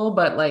people,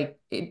 but like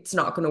it's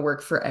not going to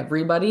work for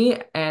everybody.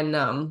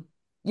 And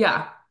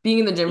yeah, being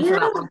in the gym for Yeah.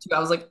 that long too, I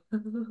was like, I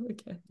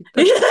can't do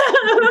I'll this. be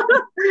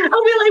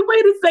like,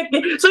 wait a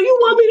second. So you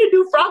want me to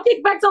do frog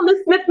kickbacks on the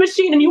Smith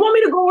machine, and you want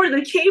me to go over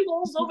the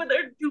cables over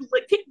there and do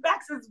like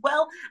kickbacks as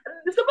well?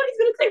 Somebody's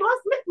gonna take my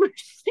Smith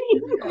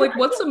machine. I'm like,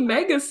 what's a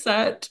mega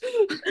set?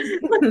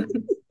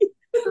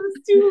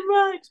 It's too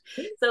much.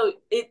 So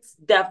it's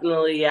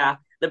definitely, yeah,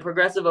 the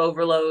progressive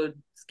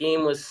overload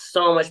scheme was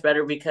so much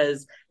better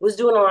because it was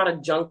doing a lot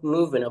of junk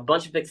movement, a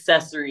bunch of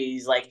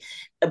accessories like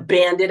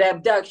banded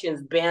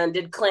abductions,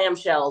 banded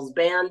clamshells,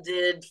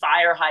 banded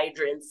fire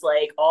hydrants,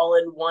 like all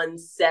in one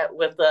set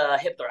with a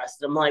hip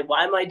thrust. I'm like,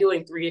 why am I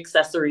doing 3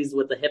 accessories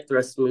with a hip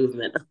thrust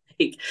movement?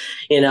 Like,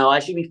 I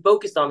should be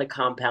focused on the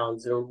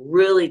compounds and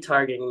really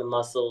targeting the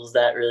muscles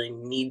that really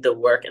need the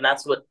work. And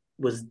that's what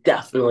was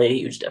definitely a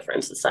huge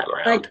difference this time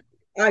Like, around.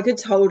 I could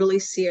totally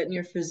see it in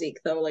your physique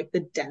though, like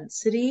the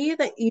density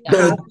that you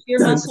Yeah. have to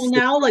your muscle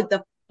now, like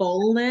the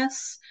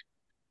fullness.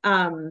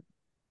 Um,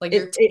 Like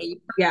your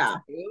taper yeah,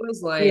 too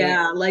is like,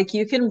 yeah, like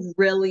you can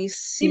really even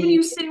see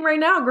you sitting right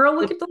now, girl,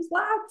 look the, at those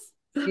lats.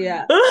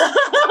 yeah,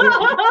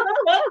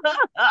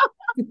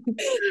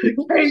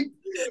 Hey,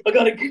 I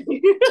gotta.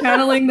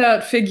 Channeling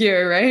that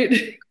figure, right?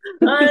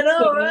 I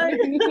know, right?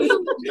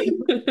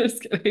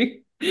 Just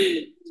kidding.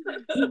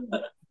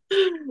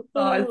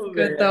 Oh, it's Oh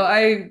good though.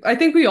 man. I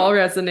think we all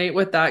resonate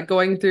with that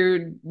going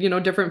through,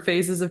 different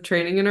phases of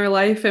training in our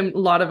life. And a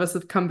lot of us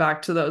have come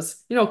back to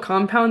those,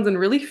 compounds and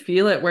really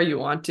feel it where you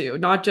want to,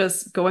 not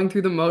just going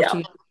through the Yeah.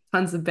 motions,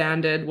 tons of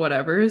banded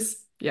whatevers.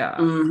 Yeah.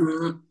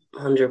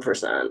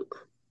 100%.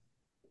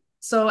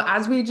 So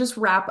as we just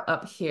wrap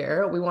up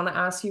here, we want to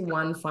ask you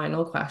one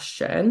final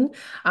question.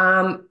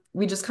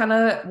 We just kind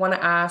of want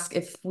to ask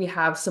if we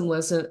have some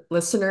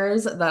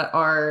listeners that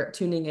are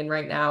tuning in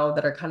right now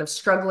that are kind of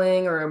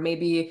struggling, or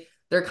maybe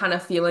they're kind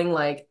of feeling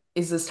like,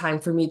 is this time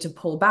for me to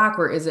pull back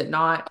or is it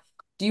not?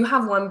 Do you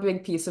have one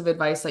big piece of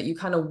advice that you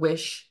kind of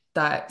wish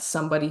that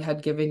somebody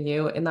had given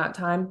you in that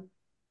time?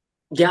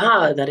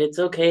 Yeah, that it's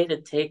okay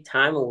to take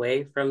time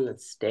away from the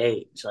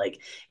stage.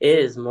 Like, it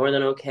is more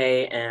than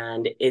okay,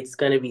 and it's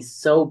going to be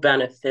so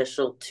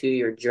beneficial to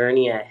your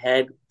journey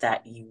ahead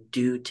that you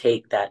do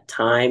take that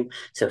time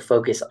to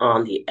focus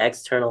on the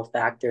external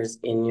factors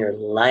in your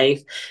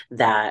life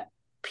that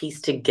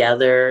piece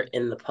together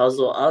in the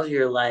puzzle of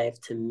your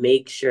life to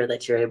make sure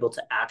that you're able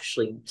to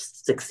actually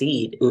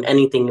succeed in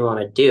anything you want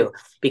to do.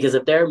 Because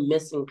if there are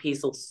missing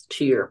pieces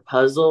to your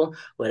puzzle,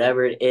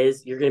 whatever it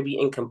is, you're going to be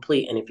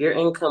incomplete. And if you're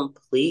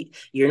incomplete,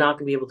 you're not going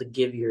to be able to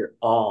give your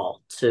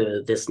all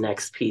to this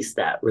next piece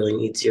that really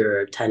needs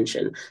your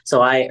attention.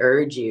 So I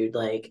urge you,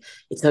 like,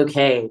 it's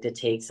okay to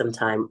take some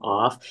time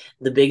off.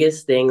 The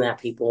biggest thing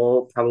that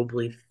people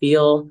probably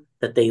feel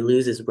that they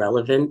lose is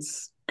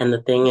relevance. And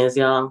the thing is,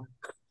 y'all,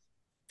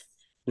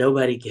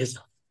 nobody gives,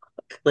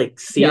 like,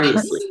 Yeah.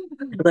 seriously.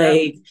 Yeah.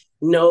 Like,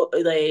 no,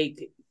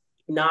 like,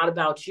 not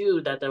about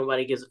you that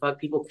nobody gives a fuck.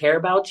 People care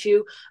about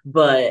you,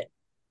 but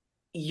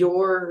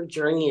your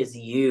journey is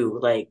you.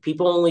 Like,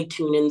 people only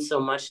tune in so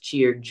much to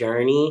your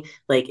journey.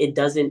 Like, it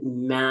doesn't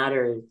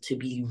matter to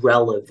be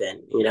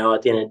relevant,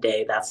 at the end of the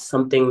day. That's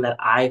something that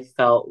I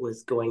felt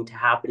was going to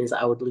happen is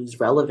I would lose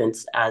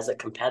relevance as a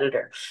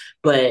competitor.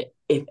 But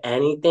if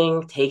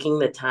anything, taking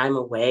the time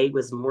away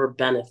was more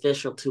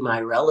beneficial to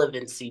my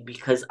relevancy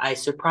because I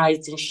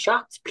surprised and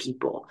shocked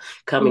people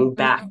coming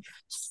back Mhm.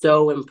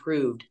 so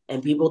improved.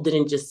 And people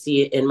didn't just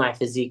see it in my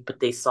physique,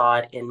 but they saw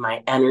it in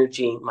my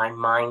energy, my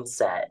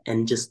mindset,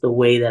 and just the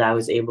way that I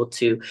was able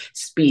to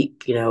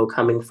speak,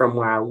 coming from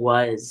where I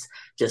was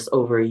just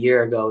over a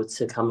year ago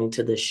to coming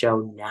to the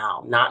show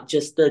now. Not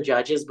just the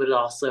judges, but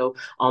also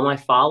all my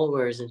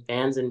followers and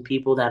fans and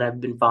people that have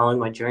been following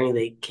my journey.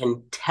 They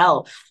can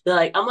tell. They're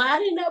like, I'm like, I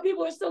didn't know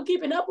people were still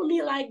keeping up with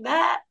me like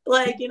that.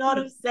 Like, you know what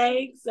I'm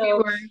saying? We So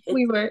were,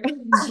 we it's were.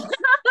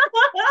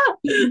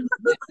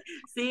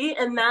 See,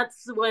 and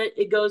that's what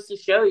it goes to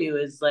show you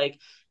is like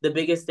the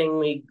biggest thing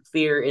we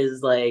fear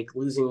is like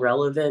losing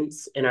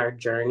relevance in our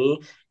journey.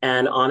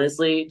 And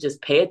honestly,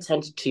 just pay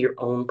attention to your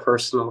own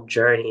personal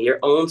journey, your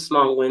own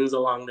small wins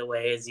along the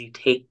way as you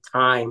take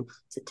time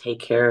to take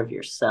care of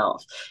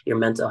yourself, your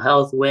mental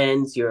health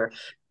wins, your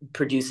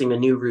producing a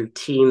new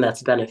routine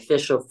that's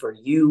beneficial for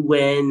you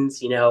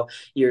wins,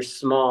 your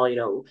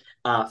small,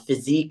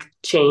 physique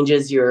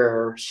changes,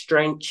 your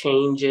strength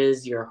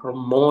changes, your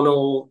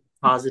hormonal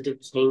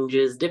positive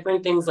changes,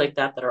 different things like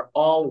that that are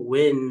all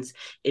wins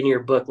in your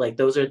book. Like,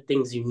 those are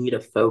things you need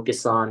to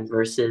focus on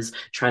versus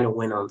trying to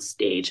win on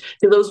stage.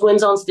 So those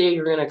wins on stage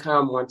are going to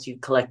come once you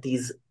collect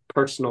these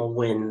personal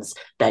wins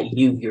that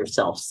you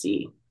yourself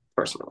see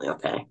personally.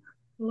 Okay.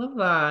 Love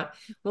that.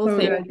 Well, So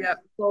thank good. you Yeah.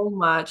 so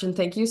much. And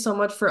thank you so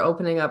much for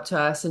opening up to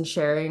us and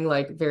sharing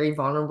like very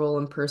vulnerable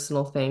and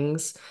personal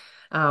things.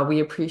 We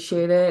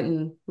appreciate it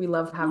and we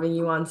love having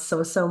you on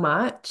so, so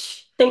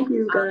much. Thank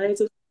you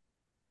guys.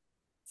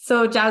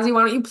 So, Jazzy,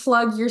 why don't you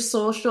plug your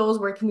socials?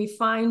 Where can we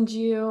find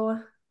you?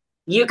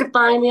 You can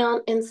find me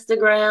on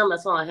Instagram.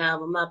 That's all I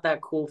have. I'm not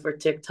that cool for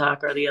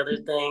TikTok or the other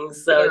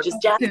things. So Yeah.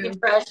 just Okay.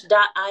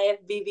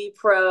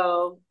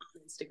 jazzyfresh.ifbbpro on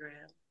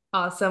Instagram.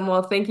 Awesome.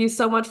 Well, thank you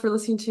so much for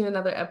listening to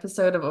another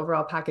episode of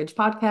Overall Package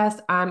Podcast.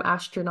 I'm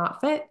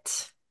Astronaut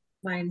Fit.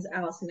 Mine's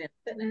Allison and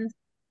Fitness.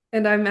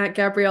 And I'm at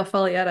Gabrielle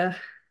Falietta.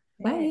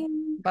 Hey. Bye.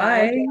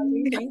 Bye, Bye.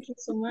 Gabby. Thank you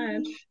so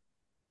much.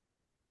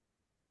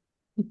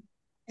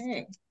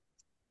 Hey,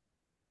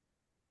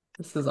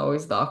 This is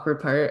always the awkward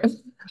part.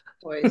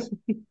 boys.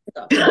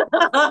 Stop.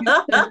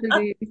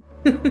 Yesterday.